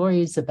her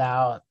stories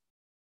about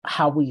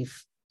how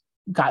we've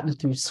gotten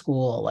through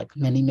school, like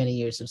many, many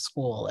years of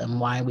school and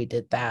why we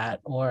did that.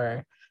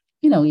 Or,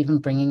 even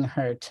bringing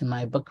her to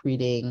my book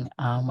reading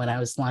when I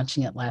was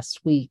launching it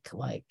last week,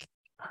 like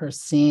her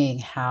seeing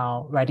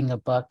how writing a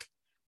book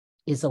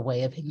is a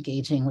way of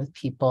engaging with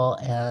people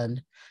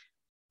and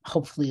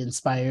hopefully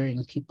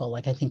inspiring people.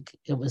 Like, I think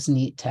it was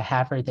neat to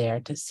have her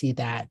there to see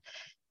that.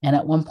 And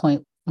at one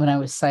point, when I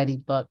was citing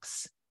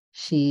books,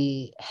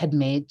 she had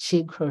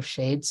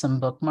crocheted some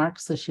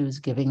bookmarks. So she was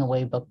giving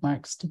away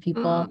bookmarks to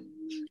people.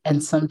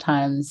 And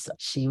sometimes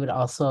she would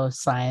also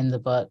sign the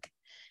book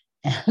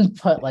and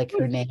put like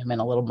her name in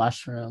a little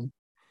mushroom.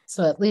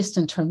 So at least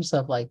in terms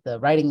of like the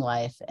writing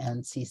life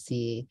and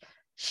CC,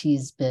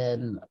 she's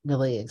been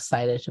really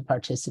excited to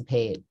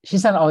participate.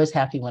 She's not always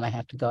happy when I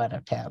have to go out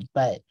of town,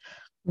 but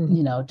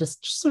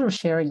just sort of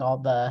sharing all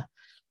the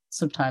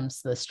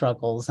sometimes the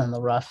struggles and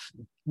the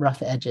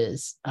rough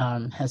edges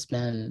has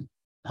been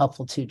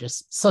helpful too.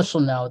 Just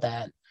social know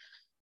that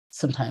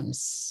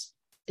sometimes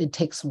it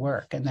takes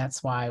work, and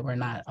that's why we're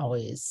not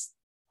always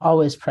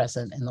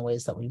present in the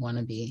ways that we want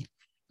to be.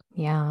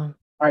 Yeah.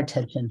 Our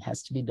attention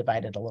has to be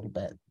divided a little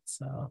bit.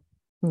 So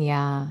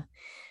Yeah.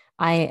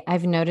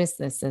 I've noticed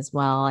this as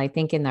well. I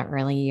think in the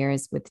early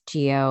years with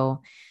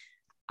Geo,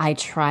 I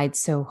tried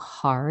so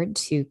hard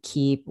to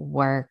keep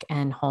work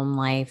and home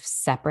life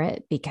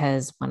separate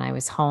because when I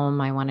was home,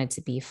 I wanted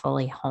to be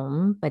fully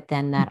home. But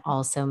then that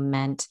also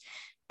meant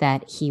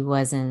that he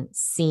wasn't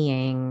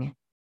seeing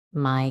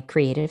my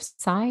creative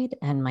side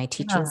and my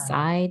teaching yeah.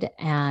 side.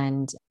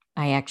 And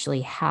I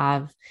actually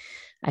have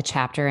a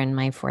chapter in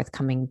my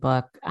forthcoming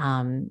book.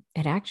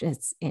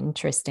 It's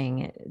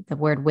interesting. The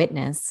word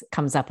witness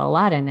comes up a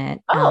lot in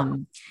it. Oh,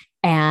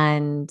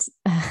 And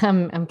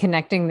I'm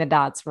connecting the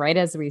dots right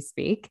as we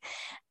speak.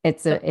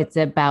 It's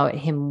about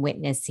him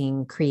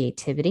witnessing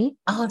creativity.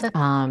 oh, that's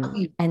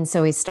And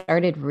so I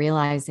started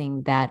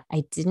realizing that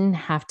I didn't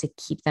have to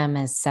keep them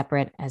as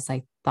separate as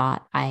I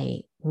thought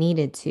I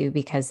needed to,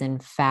 because in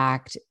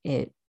fact,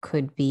 it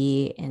could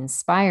be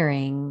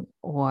inspiring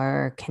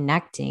or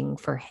connecting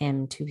for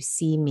him to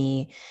see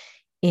me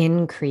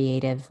in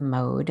creative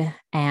mode.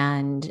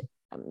 And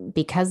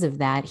because of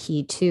that,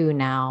 he too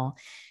now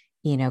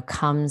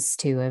comes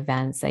to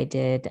events. I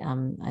did a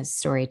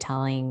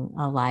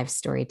live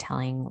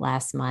storytelling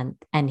last month,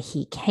 and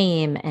he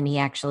came and he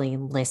actually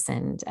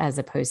listened, as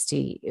opposed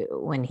to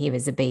when he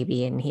was a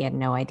baby and he had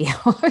no idea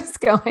what was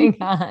going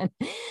on.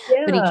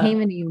 But he Yeah.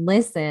 came and he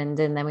listened.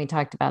 And then we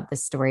talked about the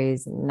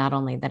stories, not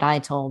only that I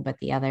told, but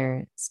the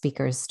other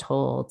speakers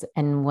told.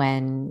 And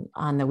when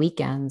on the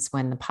weekends,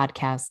 when the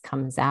podcast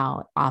comes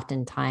out,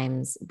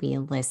 oftentimes we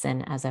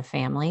listen as a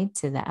family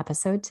to the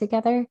episode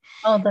together.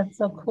 Oh, that's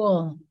so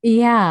cool.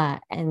 Yeah.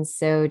 And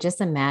so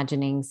just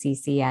imagining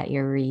Cece at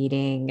your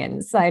reading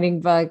and signing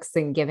books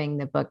and giving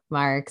the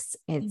bookmarks,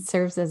 it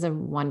serves as a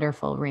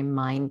wonderful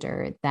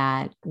reminder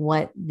that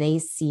what they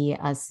see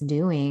us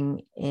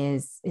doing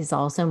is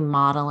also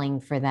modeling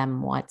for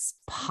them what's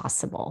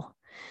possible,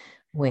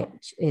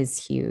 which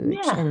is huge.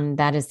 Yeah. And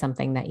that is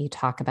something that you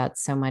talk about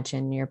so much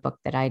in your book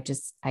that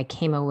I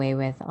came away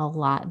with a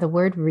lot. The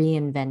word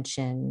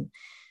reinvention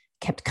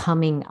kept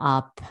coming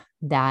up,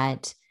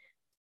 that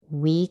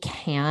we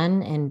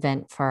can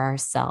invent for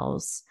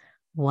ourselves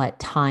what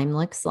time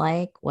looks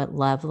like, what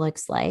love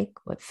looks like,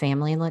 what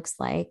family looks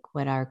like,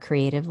 what our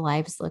creative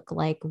lives look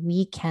like.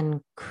 We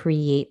can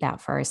create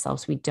that for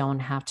ourselves. We don't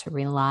have to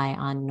rely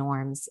on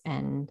norms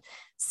and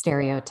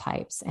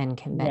stereotypes and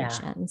Yeah.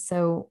 conventions.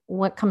 So,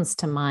 what comes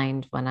to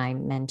mind when I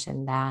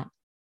mention that?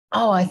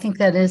 Oh, I think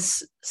that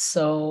is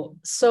so,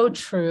 so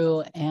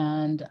true.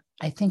 And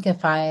I think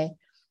if I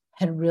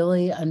had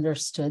really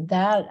understood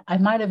that, I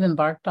might have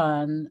embarked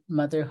on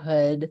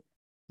motherhood,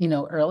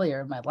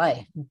 earlier in my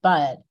life.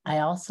 But I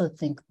also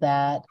think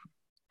that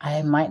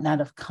I might not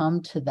have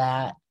come to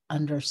that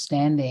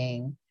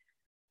understanding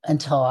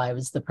until I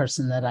was the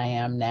person that I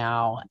am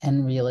now,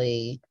 and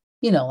really,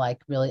 like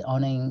really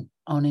owning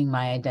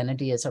my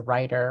identity as a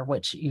writer,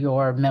 which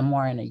your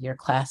memoir in a year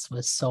class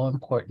was so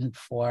important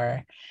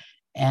for.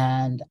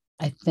 And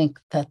I think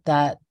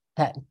that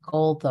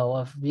goal, though,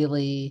 of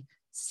really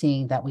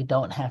seeing that we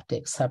don't have to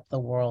accept the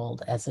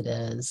world as it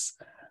is,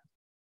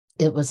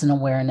 it was an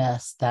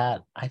awareness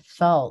that I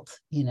felt,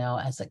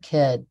 as a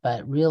kid,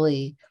 but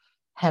really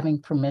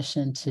having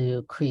permission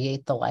to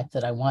create the life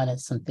that I want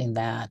is something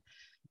that,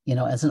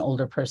 as an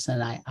older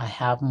person, I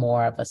have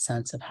more of a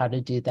sense of how to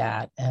do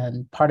that.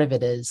 And part of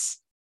it is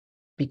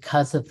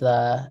because of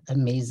the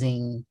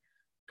amazing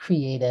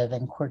creative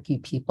and quirky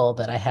people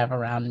that I have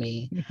around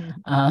me,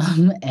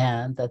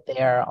 and that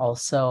they're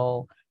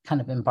also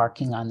kind of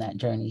embarking on that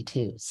journey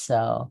too.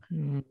 So,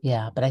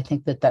 yeah, but I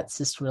think that that's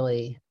just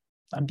really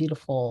a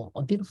beautiful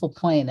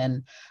point.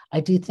 And I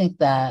do think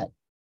that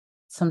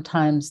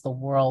sometimes the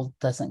world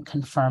doesn't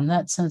confirm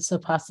that sense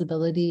of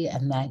possibility,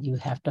 and that you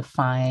have to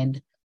find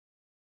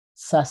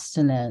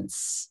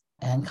sustenance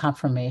and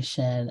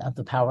confirmation of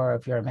the power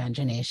of your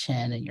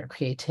imagination and your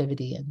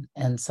creativity.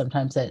 And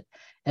sometimes it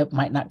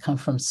might not come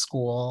from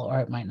school, or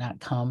it might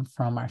not come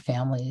from our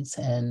families.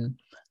 And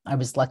I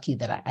was lucky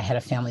that I had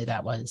a family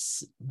that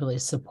was really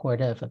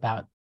supportive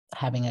about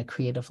having a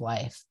creative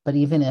life. But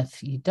even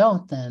if you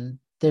don't, then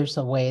there's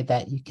a way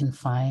that you can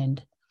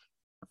find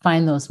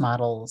those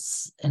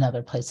models in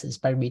other places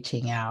by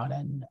reaching out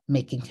and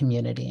making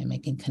community and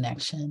making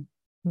connection.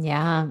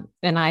 Yeah.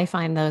 And I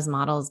find those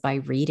models by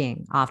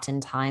reading.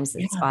 Oftentimes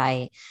it's Yeah.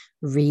 by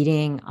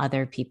reading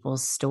other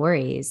people's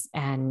stories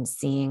and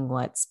seeing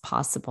what's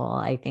possible.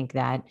 I think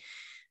that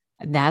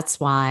that's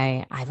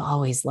why I've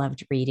always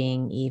loved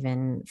reading,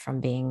 even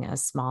from being a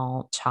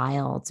small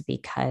child,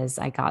 because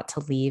I got to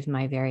leave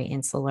my very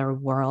insular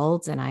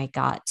world and I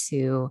got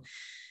to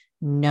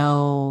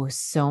know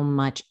so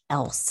much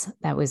else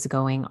that was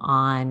going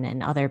on,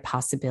 and other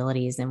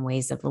possibilities and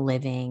ways of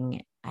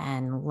living,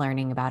 and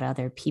learning about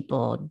other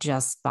people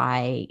just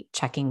by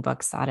checking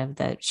books out of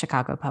the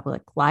Chicago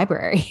Public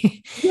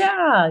Library.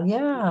 Yeah, you yeah.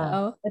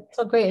 know? That's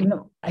so great. And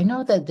I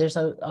know that there's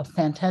a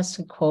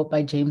fantastic quote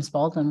by James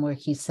Baldwin where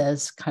he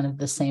says kind of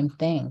the same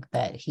thing,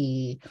 that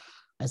he,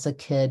 as a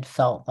kid,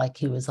 felt like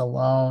he was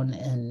alone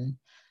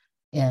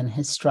in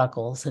his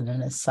struggles and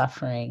in his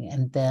suffering.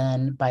 And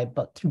then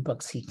through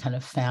books, he kind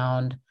of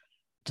found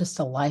just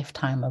a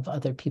lifetime of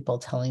other people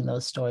telling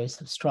those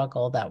stories of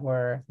struggle that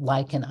were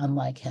like and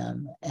unlike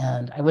him.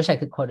 And I wish I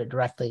could quote it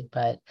directly,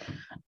 but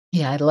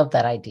yeah, I love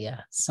that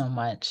idea so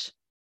much.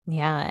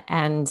 Yeah.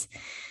 And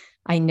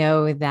I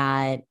know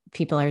that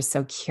people are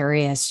so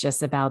curious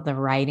just about the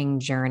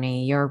writing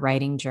journey, your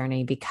writing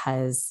journey,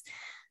 because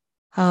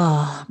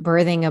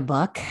birthing a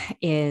book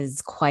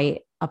is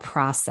quite a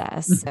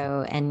process.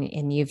 So,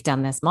 and you've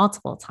done this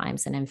multiple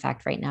times. And in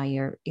fact, right now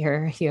you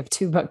have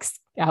two books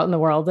out in the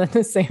world at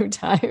the same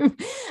time.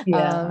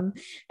 Yeah.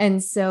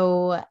 And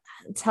so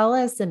tell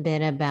us a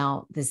bit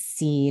about the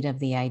seed of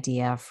the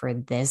idea for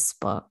this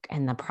book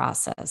and the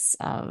process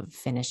of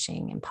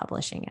finishing and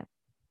publishing it.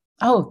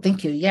 Oh,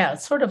 thank you. Yeah,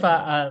 it's sort of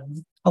definitely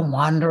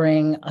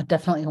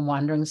a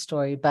wandering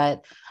story,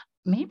 but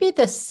maybe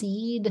the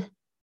seed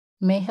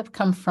may have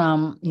come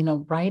from,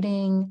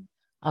 writing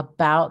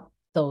about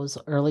those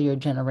earlier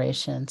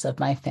generations of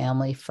my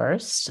family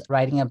first,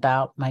 writing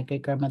about my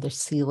great grandmother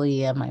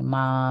Celia, my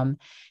mom,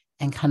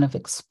 and kind of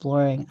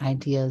exploring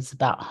ideas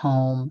about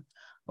home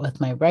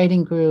with my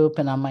writing group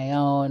and on my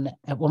own.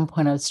 At one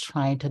point, I was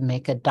trying to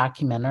make a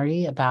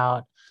documentary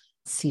about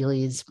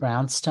Sealy's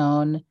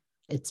brownstone.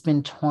 It's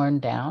been torn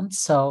down.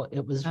 So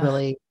it was Ugh.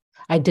 really,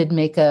 I did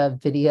make a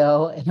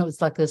video, and it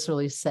was like this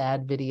really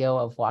sad video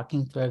of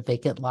walking through a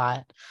vacant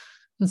lot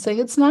and saying,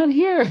 it's not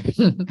here.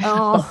 But,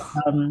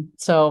 Oh,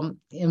 so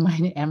in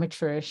my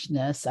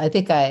amateurishness, I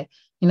think I,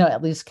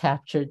 at least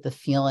captured the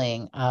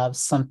feeling of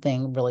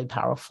something really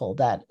powerful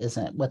that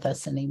isn't with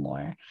us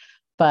anymore.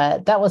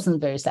 But that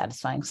wasn't very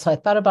satisfying. So I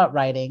thought about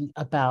writing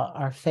about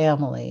our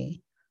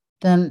family.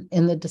 Then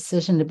in the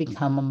decision to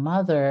become a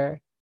mother,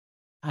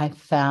 I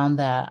found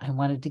that I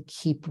wanted to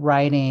keep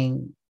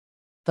writing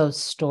those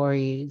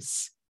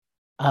stories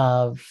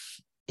of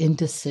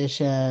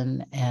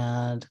indecision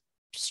and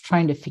just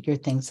trying to figure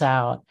things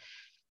out.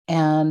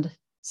 And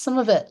some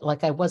of it,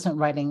 like I wasn't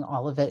writing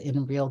all of it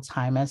in real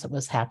time as it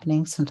was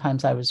happening.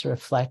 Sometimes I was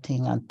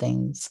reflecting on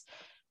things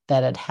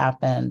that had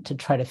happened to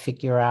try to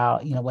figure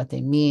out, what they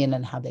mean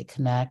and how they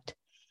connect.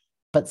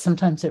 But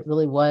sometimes it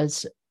really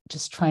was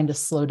just trying to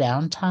slow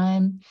down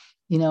time,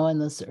 in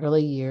those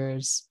early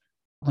years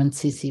when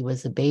Cece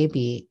was a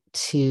baby,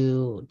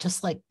 to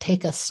just like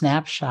take a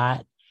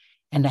snapshot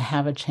and to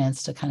have a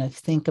chance to kind of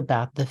think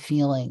about the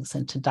feelings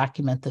and to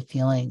document the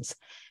feelings.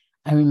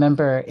 I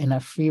remember in a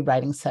free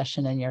writing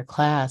session in your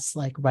class,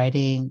 like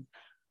writing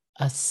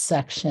a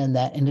section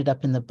that ended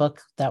up in the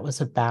book that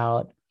was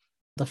about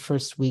the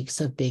first weeks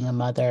of being a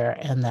mother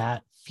and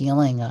that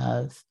feeling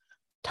of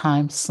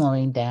time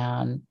slowing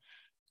down,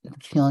 the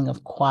feeling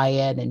of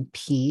quiet and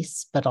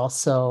peace, but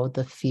also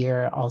the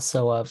fear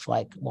also of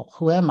like, well,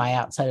 who am I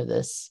outside of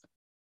this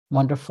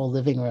wonderful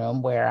living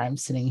room where I'm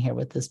sitting here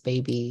with this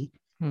baby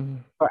hmm.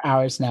 for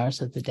hours and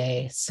hours of the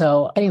day.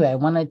 So anyway, I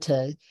wanted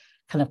to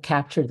kind of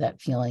capture that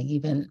feeling.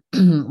 Even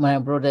when I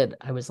wrote it,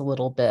 I was a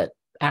little bit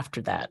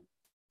after that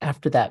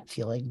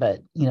feeling, but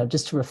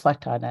just to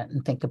reflect on it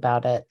and think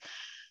about it.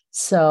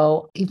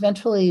 So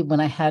eventually, when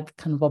I had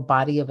kind of a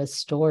body of a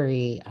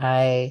story,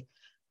 I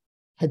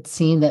had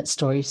seen that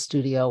Story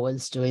Studio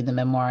was doing the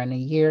memoir in a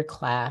year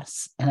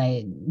class, and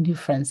I knew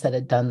friends that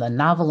had done the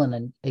novel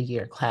in a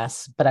year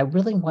class, but I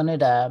really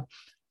wanted a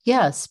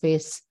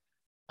space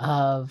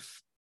of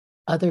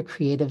other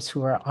creatives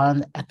who are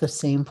on at the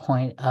same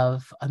point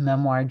of a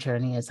memoir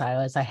journey as I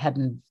was. I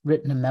hadn't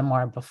written a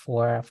memoir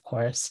before, of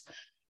course,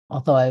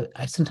 although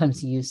I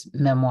sometimes use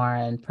memoir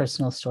and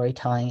personal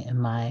storytelling in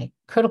my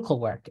critical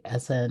work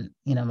as in,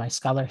 my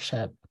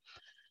scholarship.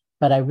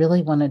 But I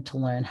really wanted to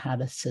learn how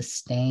to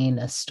sustain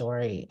a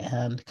story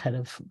and kind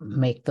of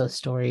make those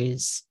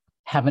stories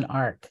have an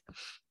arc.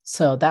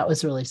 So that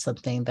was really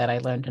something that I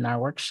learned in our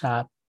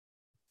workshop.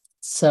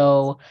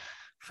 So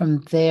from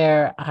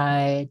there,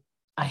 I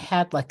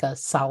had like a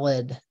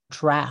solid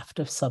draft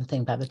of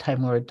something by the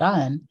time we were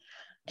done.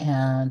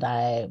 And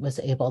I was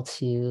able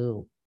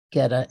to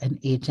get an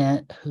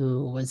agent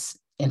who was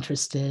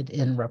interested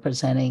in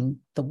representing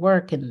the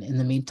work. And in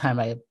the meantime,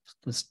 I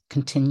was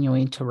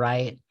continuing to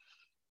write.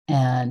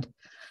 And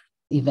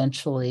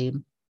eventually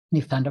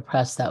we found a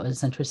press that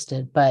was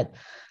interested. But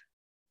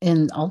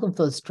in all of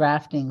those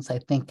draftings, I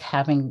think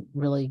having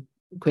really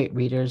great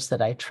readers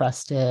that I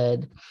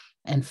trusted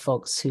and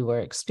folks who were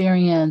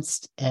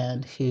experienced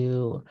and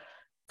who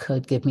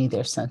could give me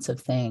their sense of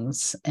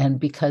things. And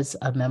because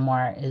a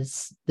memoir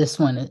is, this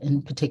one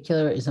in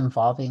particular is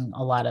involving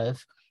a lot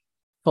of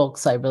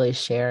folks, I really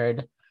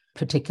shared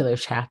particular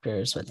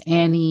chapters with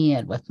Annie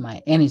and with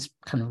Annie's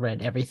kind of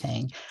read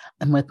everything,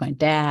 and with my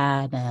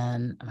dad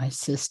and my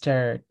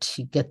sister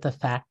to get the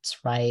facts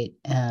right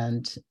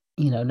and,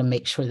 to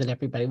make sure that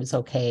everybody was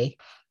okay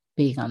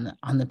being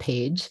on the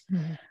page.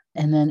 Hmm.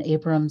 And then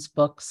Abram's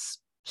books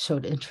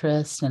showed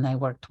interest, and I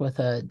worked with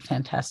a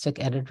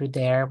fantastic editor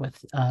there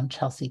with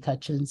Chelsea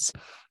Cutchins.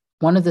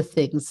 One of the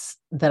things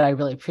that I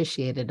really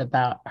appreciated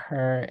about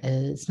her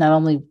is not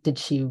only did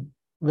she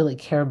really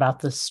care about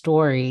the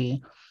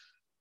story,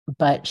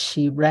 but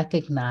she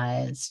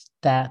recognized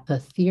that the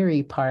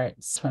theory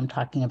parts from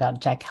talking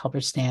about Jack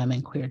Halberstam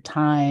and Queer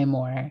Time,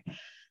 or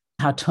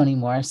how Toni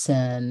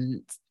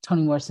Morrison's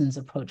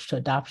approach to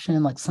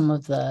adoption, like some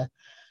of the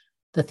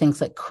things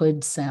that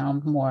could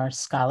sound more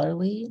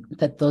scholarly,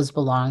 that those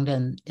belonged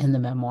in the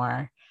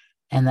memoir,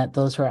 and that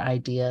those were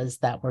ideas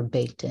that were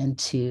baked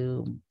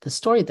into the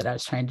story that I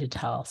was trying to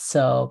tell.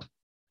 So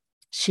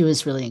she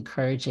was really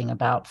encouraging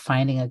about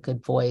finding a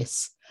good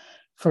voice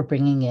for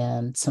bringing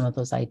in some of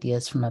those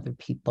ideas from other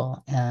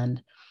people.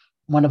 And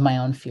one of my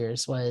own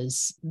fears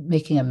was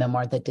making a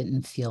memoir that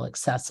didn't feel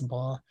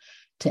accessible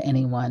to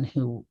anyone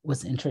who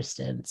was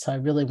interested. So I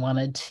really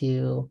wanted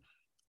to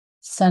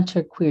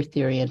center queer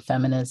theory and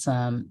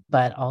feminism,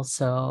 but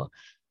also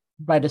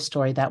write a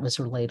story that was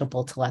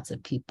relatable to lots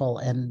of people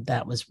and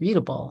that was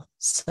readable.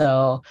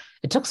 So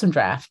it took some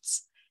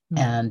drafts Hmm.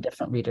 and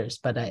different readers,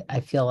 but I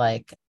feel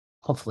like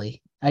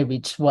hopefully I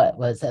reached what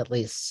was at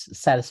least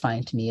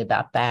satisfying to me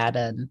about that.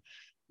 And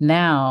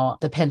now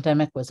the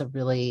pandemic was a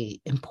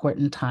really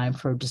important time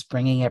for just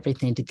bringing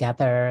everything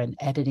together and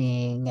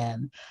editing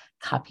and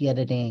copy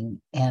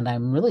editing. And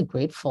I'm really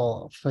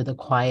grateful for the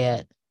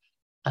quiet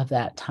of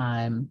that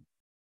time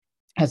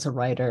as a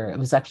writer. It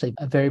was actually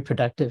a very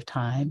productive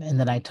time. And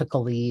then I took a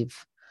leave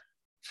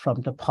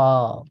from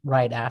DePaul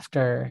right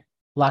after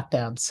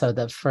lockdown. So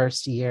the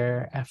first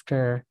year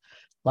after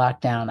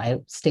lockdown, I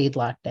stayed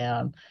locked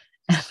down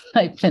and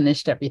I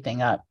finished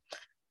everything up.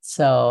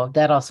 So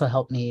that also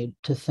helped me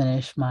to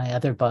finish my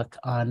other book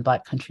on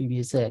Black country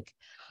music,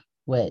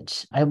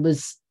 which I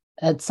was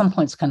at some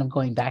points kind of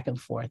going back and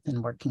forth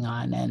and working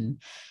on.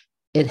 And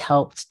it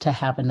helped to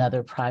have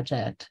another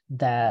project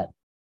that,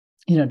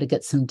 to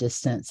get some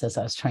distance as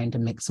I was trying to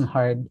make some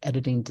hard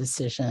editing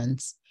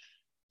decisions.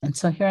 And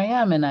so here I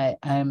am, and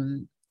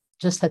I'm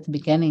just at the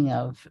beginning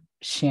of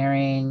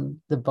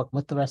sharing the book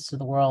with the rest of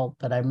the world,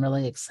 but I'm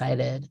really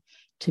excited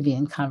to be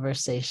in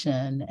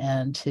conversation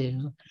and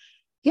to,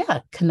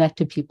 connect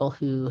to people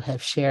who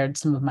have shared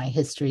some of my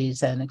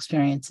histories and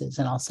experiences,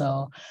 and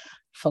also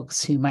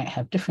folks who might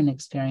have different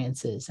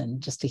experiences, and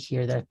just to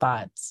hear their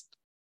thoughts.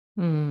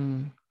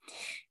 Mm.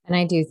 And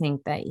I do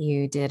think that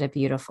you did a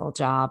beautiful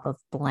job of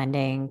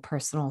blending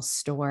personal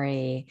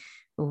story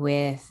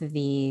with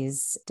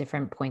these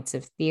different points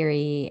of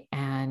theory.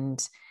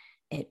 And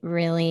it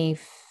really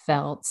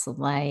felt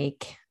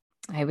like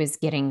I was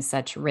getting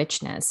such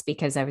richness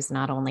because I was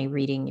not only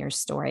reading your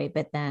story,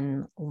 but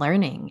then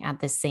learning at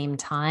the same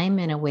time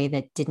in a way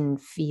that didn't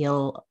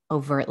feel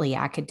overtly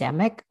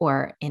academic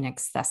or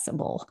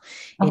inaccessible.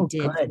 Oh, It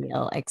did good.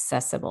 feel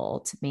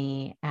accessible to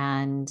me.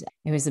 And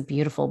it was a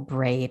beautiful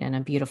braid and a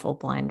beautiful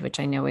blend,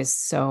 which I know is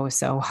so,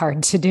 so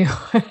hard to do.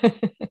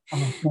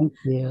 Oh, thank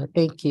you.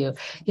 Thank you.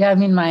 Yeah, I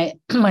mean, my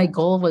my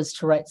goal was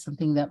to write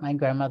something that my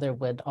grandmother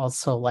would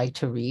also like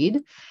to read,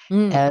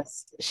 Mm,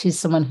 as she's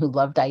someone who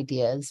loved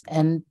ideas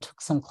and took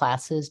some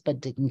classes,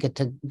 but didn't get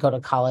to go to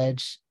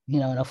college,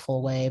 in a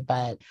full way.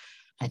 But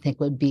I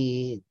think would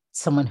be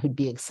someone who'd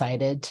be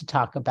excited to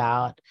talk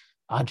about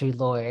Audre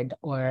Lorde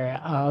or,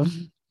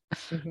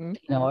 mhm.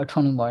 or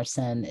Toni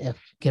Morrison if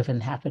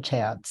given half a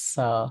chance.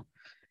 So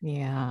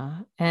Yeah.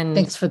 And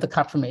thanks for the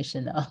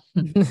confirmation,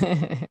 though.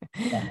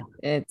 Yeah.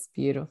 it's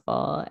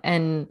beautiful.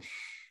 And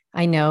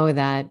I know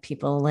that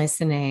people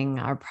listening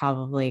are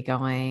probably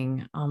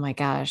going, oh my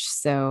gosh,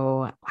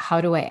 so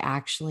how do I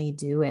actually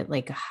do it?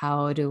 Like,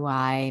 how do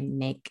I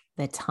make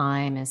the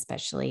time,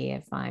 especially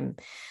if I'm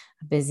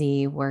a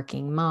busy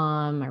working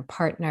mom or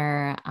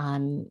partner?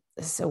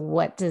 So,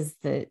 what does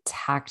the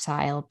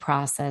tactile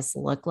process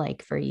look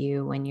like for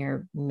you when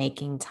you're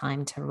making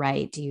time to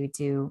write? Do you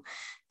do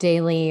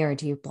daily or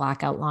do you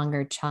block out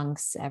longer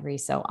chunks every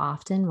so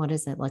often? What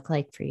does it look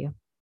like for you?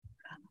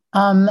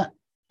 Um,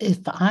 if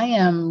I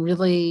am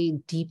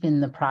really deep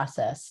in the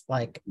process,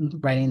 like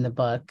writing the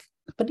book,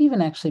 but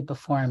even actually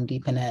before I'm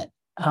deep in it,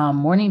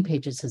 morning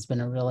pages has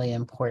been a really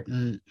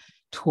important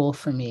tool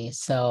for me.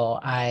 So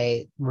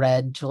I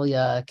read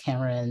Julia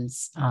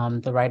Cameron's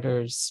the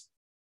writers,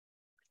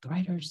 The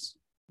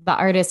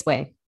artist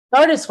way. the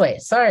artist way.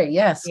 Sorry,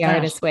 yes, The gosh,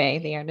 artist way.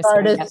 The the artist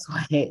way. Yep. artist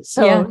way. Yeah.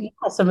 So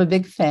yes, I'm a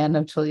big fan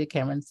of Julia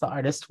Cameron's The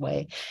Artist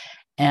Way,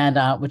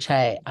 and which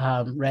I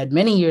read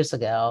many years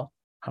ago,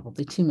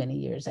 probably too many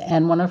years.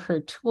 And one of her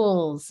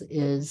tools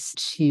is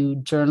to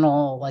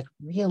journal, like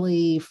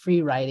really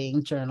free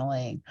writing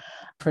journaling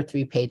for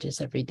 3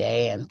 pages every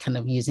day, and kind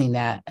of using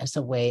that as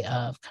a way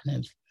of kind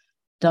of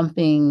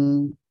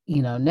dumping,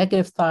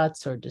 negative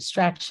thoughts or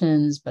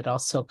distractions, but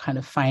also kind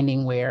of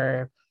finding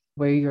where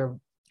you're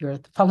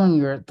following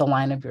the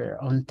line of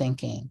your own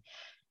thinking.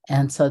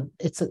 And so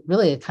it's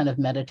really a kind of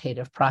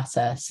meditative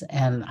process.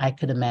 And I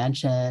could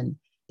imagine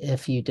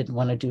if you didn't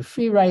want to do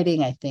free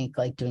writing, I think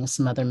like doing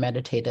some other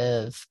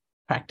meditative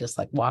practice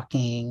like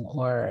walking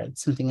or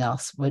something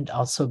else would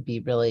also be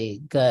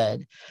really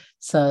good.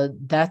 So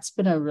that's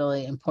been a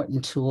really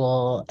important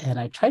tool. And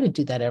I try to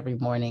do that every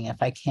morning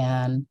if I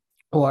can.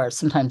 Or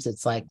sometimes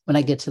it's like when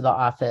I get to the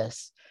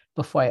office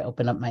before I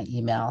open up my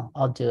email,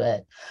 I'll do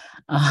it.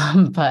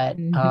 But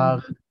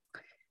Mhm.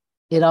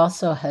 it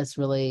also has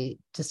really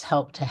just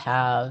helped to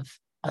have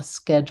a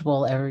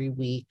schedule every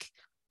week,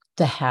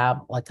 to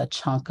have like a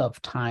chunk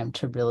of time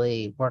to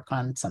really work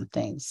on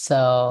something.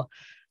 So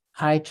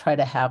I try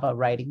to have a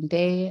writing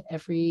day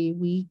every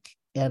week.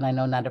 And I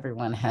know not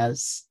everyone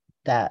has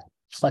that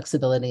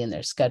flexibility in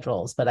their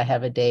schedules, but I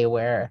have a day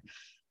where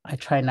I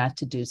try not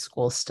to do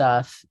school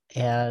stuff,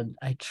 and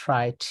I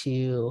try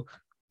to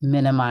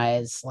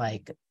minimize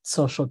like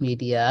social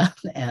media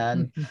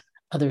and Mhm.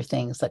 other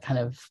things that kind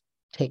of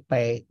take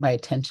my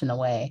attention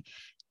away.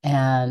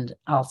 And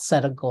I'll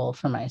set a goal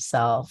for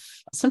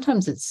myself.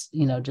 Sometimes it's,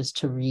 just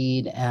to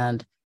read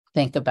and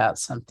think about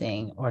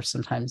something, or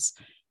sometimes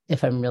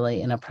if I'm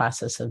really in a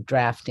process of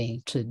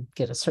drafting, to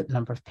get a certain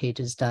number of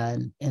pages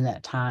done in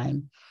that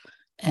time.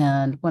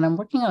 And when I'm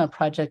working on a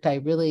project, I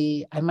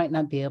might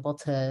not be able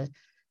to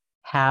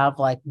have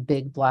like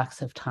big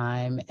blocks of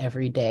time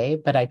every day,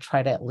 but I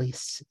try to at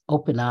least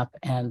open up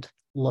and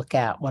look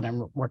at what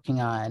I'm working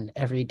on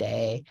every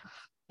day.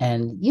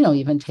 And,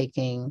 even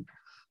taking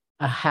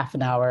a half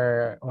an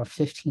hour or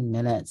 15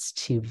 minutes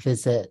to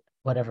visit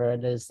whatever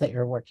it is that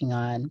you're working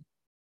on.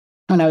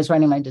 When I was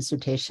writing my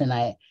dissertation,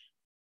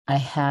 I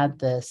had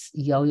this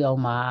Yo-Yo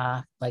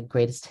Ma, like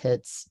greatest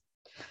hits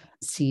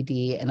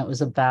CD, and it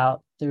was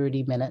about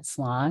 30 minutes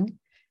long.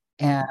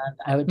 And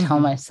I would tell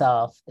Mhm.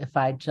 myself, if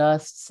I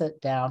just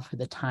sit down for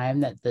the time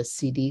that the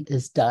CD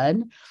is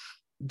done,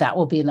 that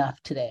will be enough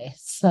today.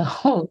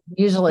 So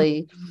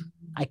usually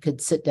I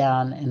could sit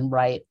down and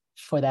write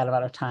for that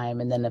amount of time.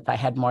 And then if I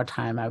had more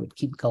time, I would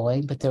keep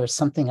going. But there was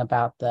something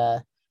about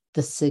the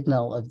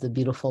signal of the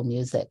beautiful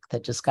music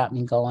that just got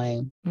me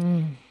going.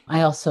 Mm.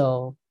 I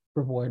also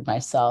reward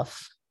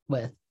myself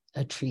with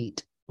a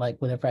treat. Like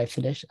whenever I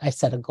finish, I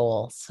set a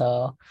goal. So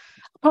I'll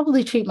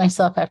probably treat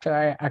myself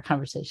after our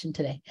conversation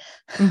today.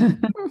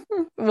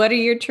 What do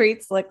your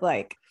treats look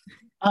like?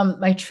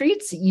 My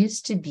treats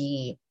used to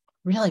be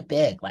really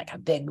big, like a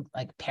big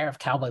like pair of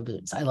cowboy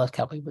boots. I love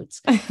cowboy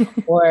boots.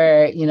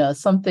 Or,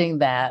 something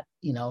that,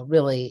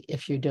 really,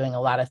 if you're doing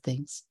a lot of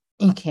things,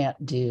 you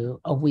can't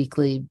do a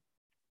weekly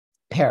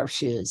pair of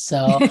shoes.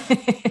 So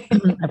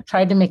I've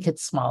tried to make it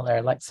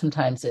smaller. Like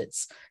sometimes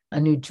it's a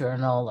new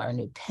journal or a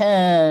new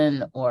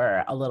pen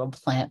or a little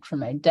plant for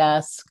my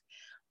desk.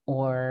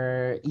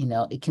 Or,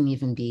 it can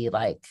even be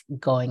like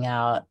going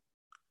out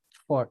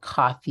for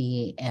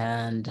coffee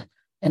and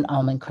an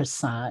almond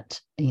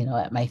croissant,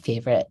 at my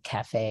favorite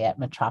cafe at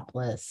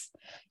Metropolis.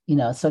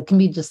 So it can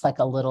be just like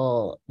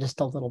just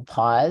a little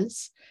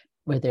pause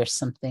where there's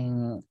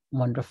something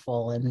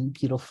wonderful and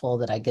beautiful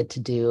that I get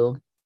to do.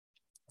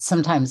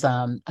 Sometimes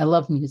I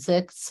love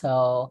music,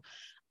 so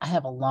I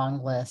have a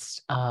long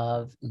list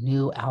of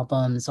new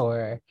albums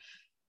or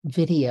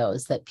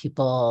videos that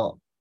people,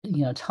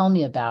 tell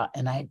me about,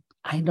 and I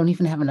don't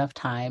even have enough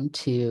time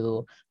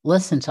to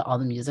listen to all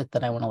the music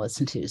that I want to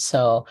listen to.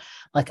 So,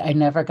 like, I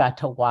never got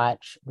to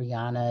watch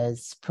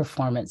Rihanna's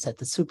performance at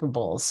the Super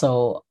Bowl.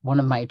 So, one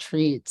of my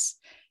treats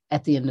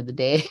at the end of the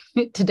day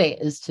today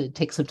is to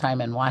take some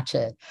time and watch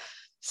it.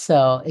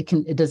 So,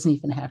 it doesn't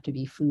even have to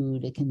be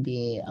food. It can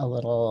be a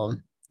little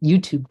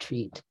YouTube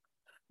treat.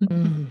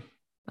 Mm,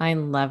 I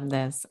love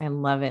this. I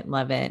love it.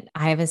 Love it.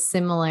 I have a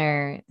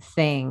similar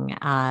thing.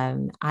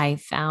 I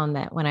found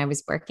that when I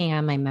was working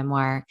on my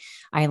memoir,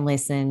 I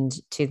listened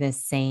to the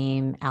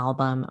same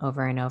album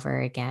over and over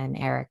again.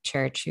 Eric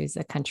Church, who's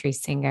a country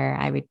singer.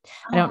 I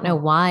don't know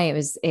Oh, why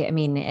I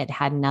mean, it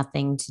had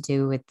nothing to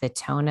do with the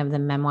tone of the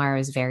memoir. It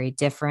was very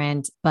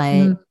different, but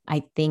mm,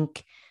 I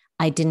think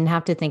I didn't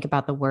have to think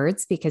about the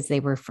words because they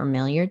were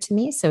familiar to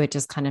me. So it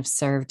just kind of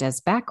served as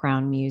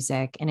background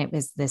music. And it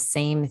was the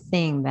same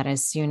thing that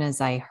as soon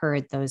as I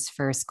heard those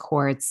first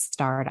chords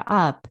start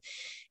up,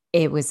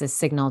 it was a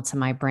signal to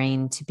my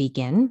brain to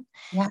begin.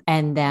 yeah,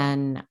 And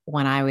then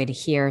when I would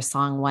hear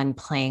song one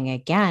playing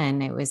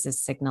again, it was a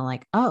signal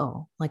like,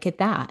 oh, look at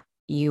that.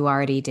 You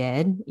already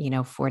did,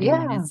 40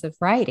 yeah. minutes of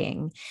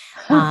writing.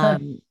 So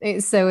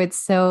it's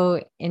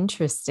so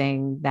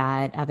interesting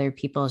that other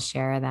people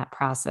share that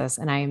process.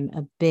 And I'm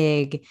a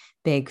big,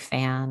 big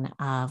fan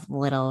of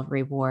little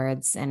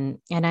rewards. And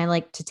I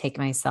like to take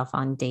myself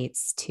on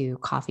dates to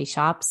coffee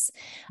shops.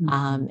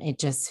 Mhm. It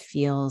just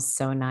feels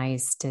so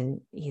nice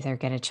to either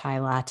get a chai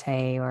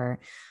latte or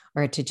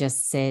to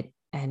just sit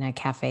in a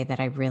cafe that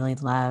I really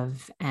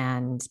love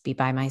and be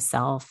by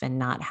myself and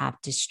not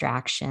have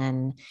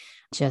distraction,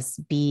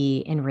 just be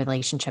in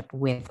relationship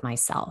with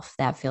myself.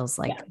 That feels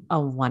Yeah. like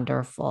a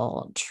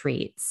wonderful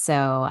treat.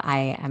 So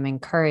I am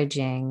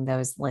encouraging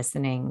those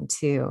listening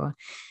to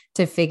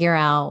figure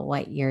out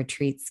what your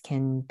treats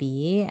can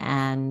be,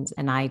 and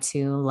I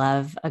too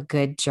love a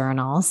good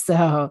journal.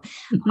 So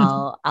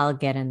I'll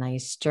get a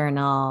nice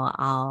journal,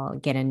 I'll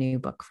get a new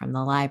book from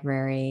the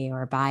library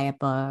or buy a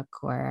book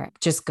or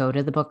just go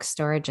to the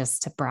bookstore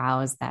just to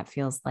browse. That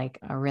feels like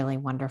a really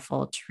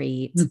wonderful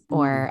treat. Mhm.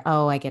 Or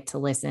oh, I get to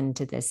listen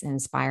to this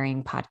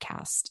inspiring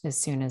podcast as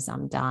soon as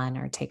I'm done,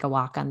 or take a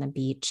walk on the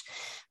beach.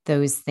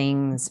 Those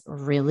things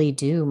really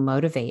do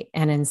motivate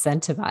and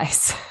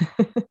incentivize.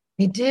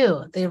 They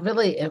do. It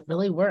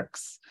really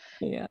works.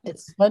 Yeah.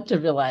 It's fun to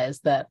realize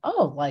that,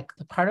 oh, like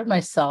the part of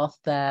myself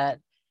that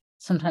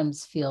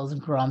sometimes feels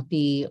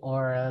grumpy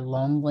or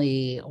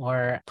lonely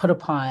or put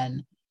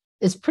upon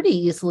is pretty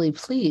easily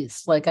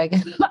pleased. Like I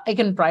can I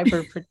can bribe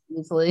her pretty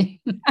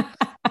easily.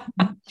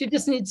 She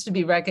just needs to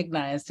be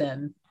recognized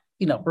and,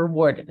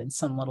 rewarded in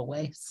some little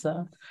way.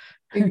 So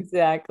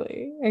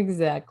Exactly.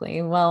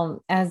 Exactly.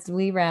 Well, as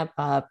we wrap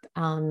up,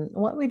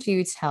 what would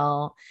you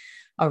tell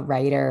a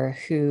writer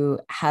who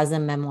has a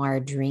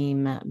memoir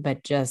dream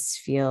but just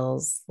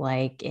feels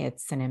like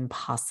it's an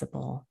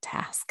impossible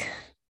task?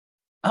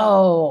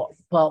 oh,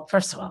 well,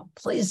 first of all,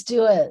 please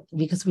do it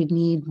because we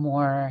need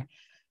more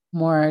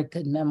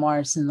good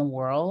memoirs in the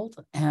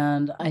world.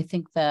 And I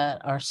think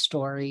that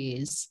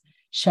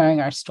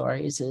sharing our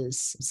stories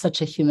is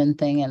such a human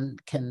thing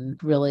and can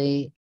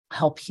really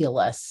help heal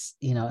us,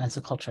 as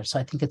a culture. So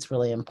I think it's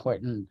really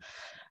important.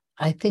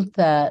 I think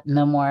that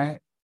memoir,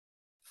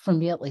 for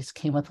me at least,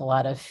 came with a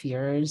lot of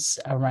fears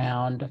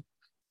around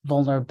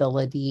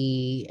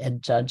vulnerability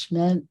and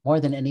judgment more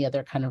than any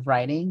other kind of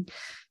writing.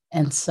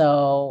 And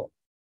so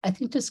I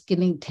think just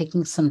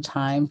taking some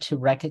time to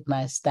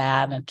recognize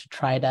that and to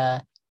try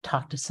to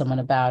talk to someone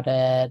about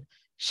it,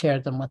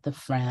 share them with a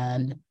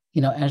friend.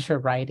 As you're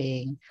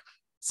writing,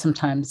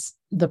 sometimes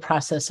the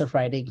process of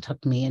writing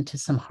took me into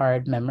some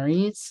hard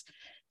memories.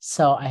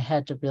 So I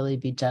had to really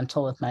be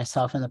gentle with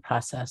myself in the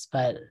process,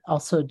 but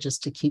also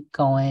just to keep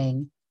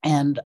going.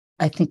 And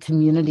I think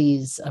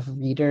communities of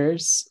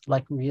readers,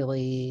 like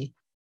really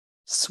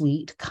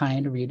sweet,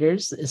 kind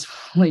readers, is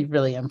really,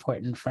 really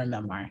important for a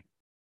memoir.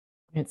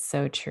 It's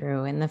so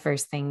true. And the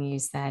first thing you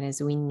said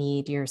is we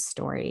need your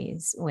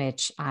stories,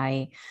 which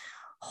I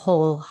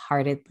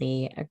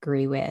wholeheartedly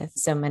agree with.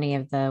 So many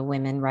of the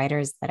women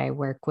writers that I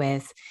work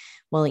with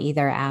will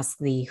either ask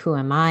the who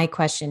am I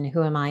question,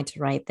 who am I to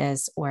write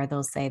this? Or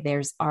they'll say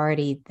there's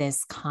already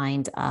this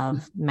kind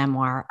of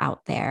memoir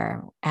out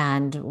there.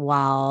 And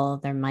while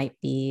there might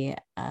be,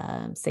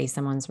 say,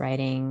 someone's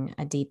writing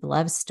a deep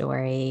love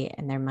story,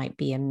 and there might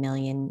be a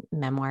million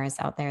memoirs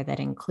out there that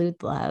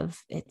include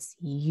love, it's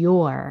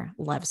your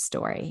love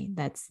story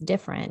that's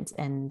different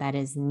and that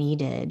is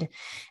needed.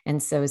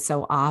 And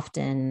so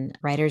often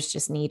writers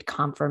just need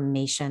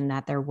confirmation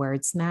that their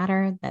words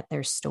matter, that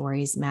their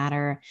stories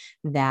matter,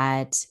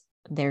 that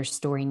their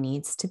story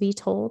needs to be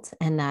told,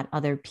 and that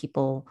other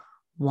people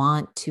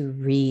want to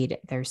read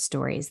their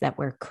stories, that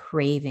we're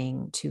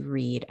craving to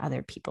read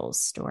other people's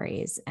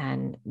stories.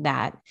 And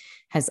that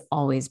has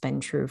always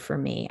been true for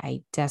me.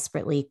 I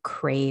desperately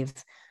crave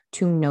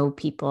to know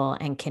people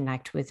and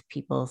connect with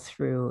people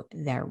through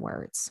their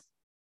words.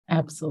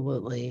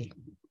 Absolutely.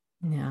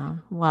 Yeah.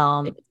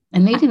 Well,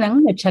 and Nadine,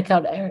 I'm going to check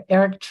out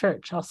Eric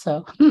Church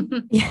also.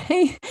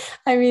 Yeah,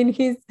 I mean,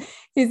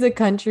 he's a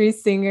country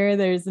singer.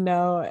 There's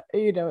no,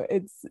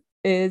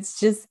 it's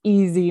just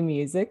easy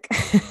music.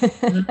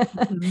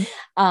 Mm-hmm.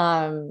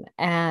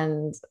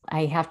 And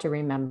I have to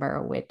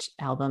remember which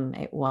album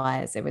it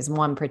was. It was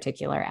one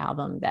particular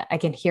album that I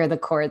can hear the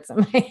chords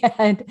in my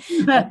head.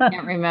 I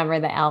can't remember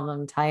the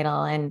album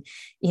title. And,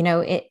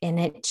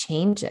 it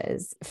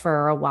changes.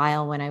 For a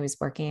while when I was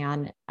working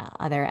on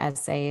other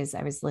essays,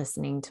 I was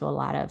listening to a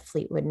lot of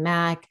Fleetwood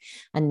Mac.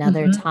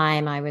 Another Mm-hmm.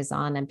 time I was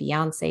on a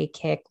Beyonce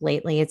kick.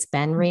 Lately it's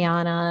been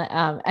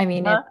Rihanna.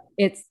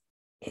 It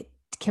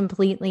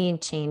completely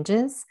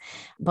changes.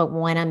 But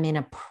when I'm in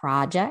a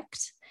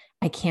project,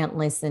 I can't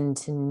listen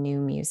to new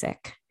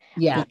music.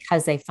 Yeah.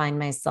 Because I find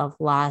myself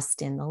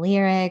lost in the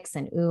lyrics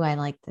and, ooh, I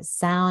like the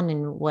sound.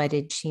 And what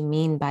did she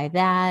mean by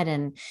that?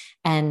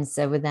 And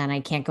so then I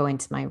can't go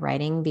into my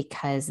writing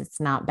because it's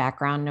not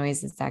background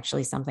noise. It's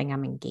actually something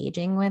I'm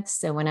engaging with.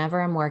 So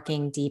whenever I'm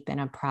working deep in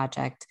a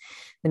project,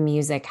 the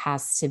music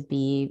has to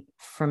be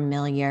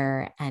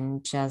familiar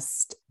and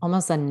just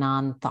almost a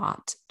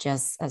non-thought,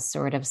 just a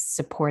sort of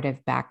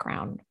supportive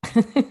background.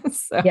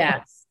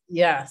 Yes.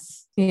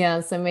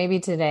 Yeah. So maybe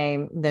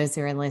today, those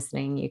who are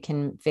listening, you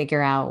can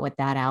figure out what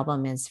that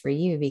album is for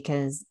you,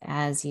 because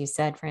as you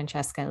said,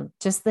 Francesca,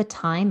 just the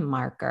time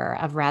marker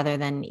of, rather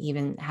than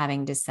even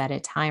having to set a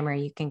timer,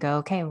 you can go,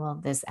 okay,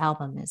 well, this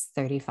album is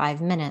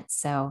 35 minutes.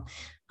 So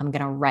I'm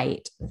going to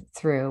write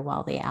through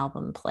while the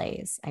album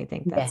plays. I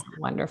think that's a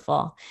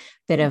wonderful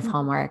bit of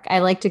homework. I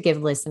like to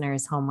give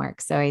listeners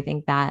homework. So I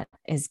think that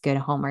is good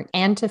homework,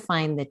 and to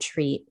find the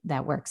treat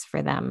that works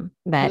for them.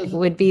 That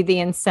would be the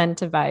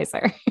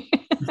incentivizer.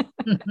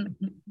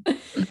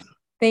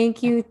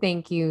 Thank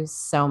you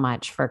so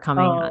much for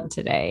coming on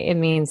today. It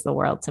means the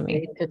world to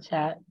me. Great to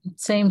chat.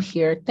 Same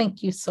here.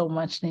 Thank you so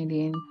much,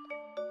 Nadine.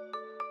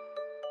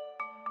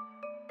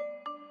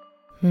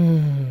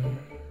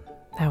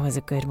 That was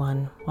a good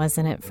one,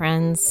 wasn't it,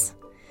 friends?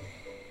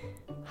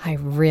 I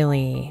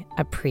really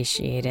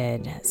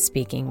appreciated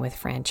speaking with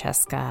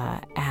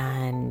Francesca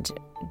and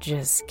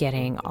just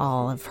getting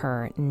all of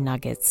her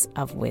nuggets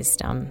of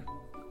wisdom.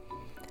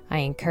 I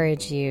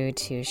encourage you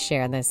to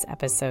share this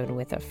episode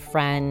with a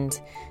friend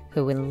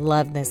who would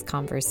love this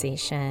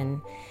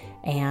conversation.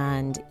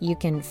 And you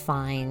can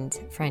find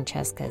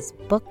Francesca's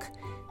book,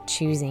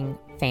 Choosing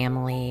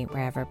Family,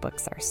 wherever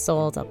books are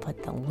sold. I'll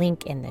put the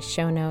link in the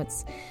show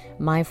notes.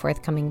 My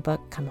forthcoming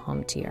book, Come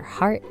Home to Your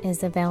Heart,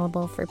 is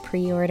available for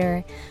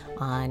pre-order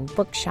on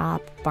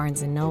Bookshop,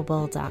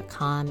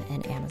 barnesandnoble.com,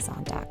 and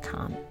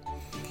amazon.com.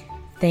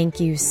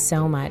 Thank you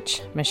so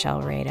much,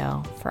 Michelle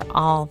Rado, for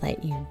all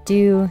that you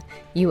do.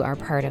 You are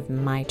part of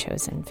my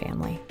chosen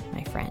family,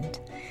 my friend.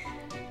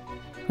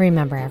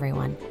 Remember,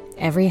 everyone,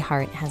 every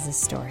heart has a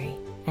story,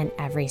 and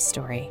every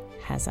story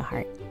has a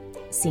heart.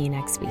 See you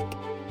next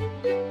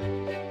week.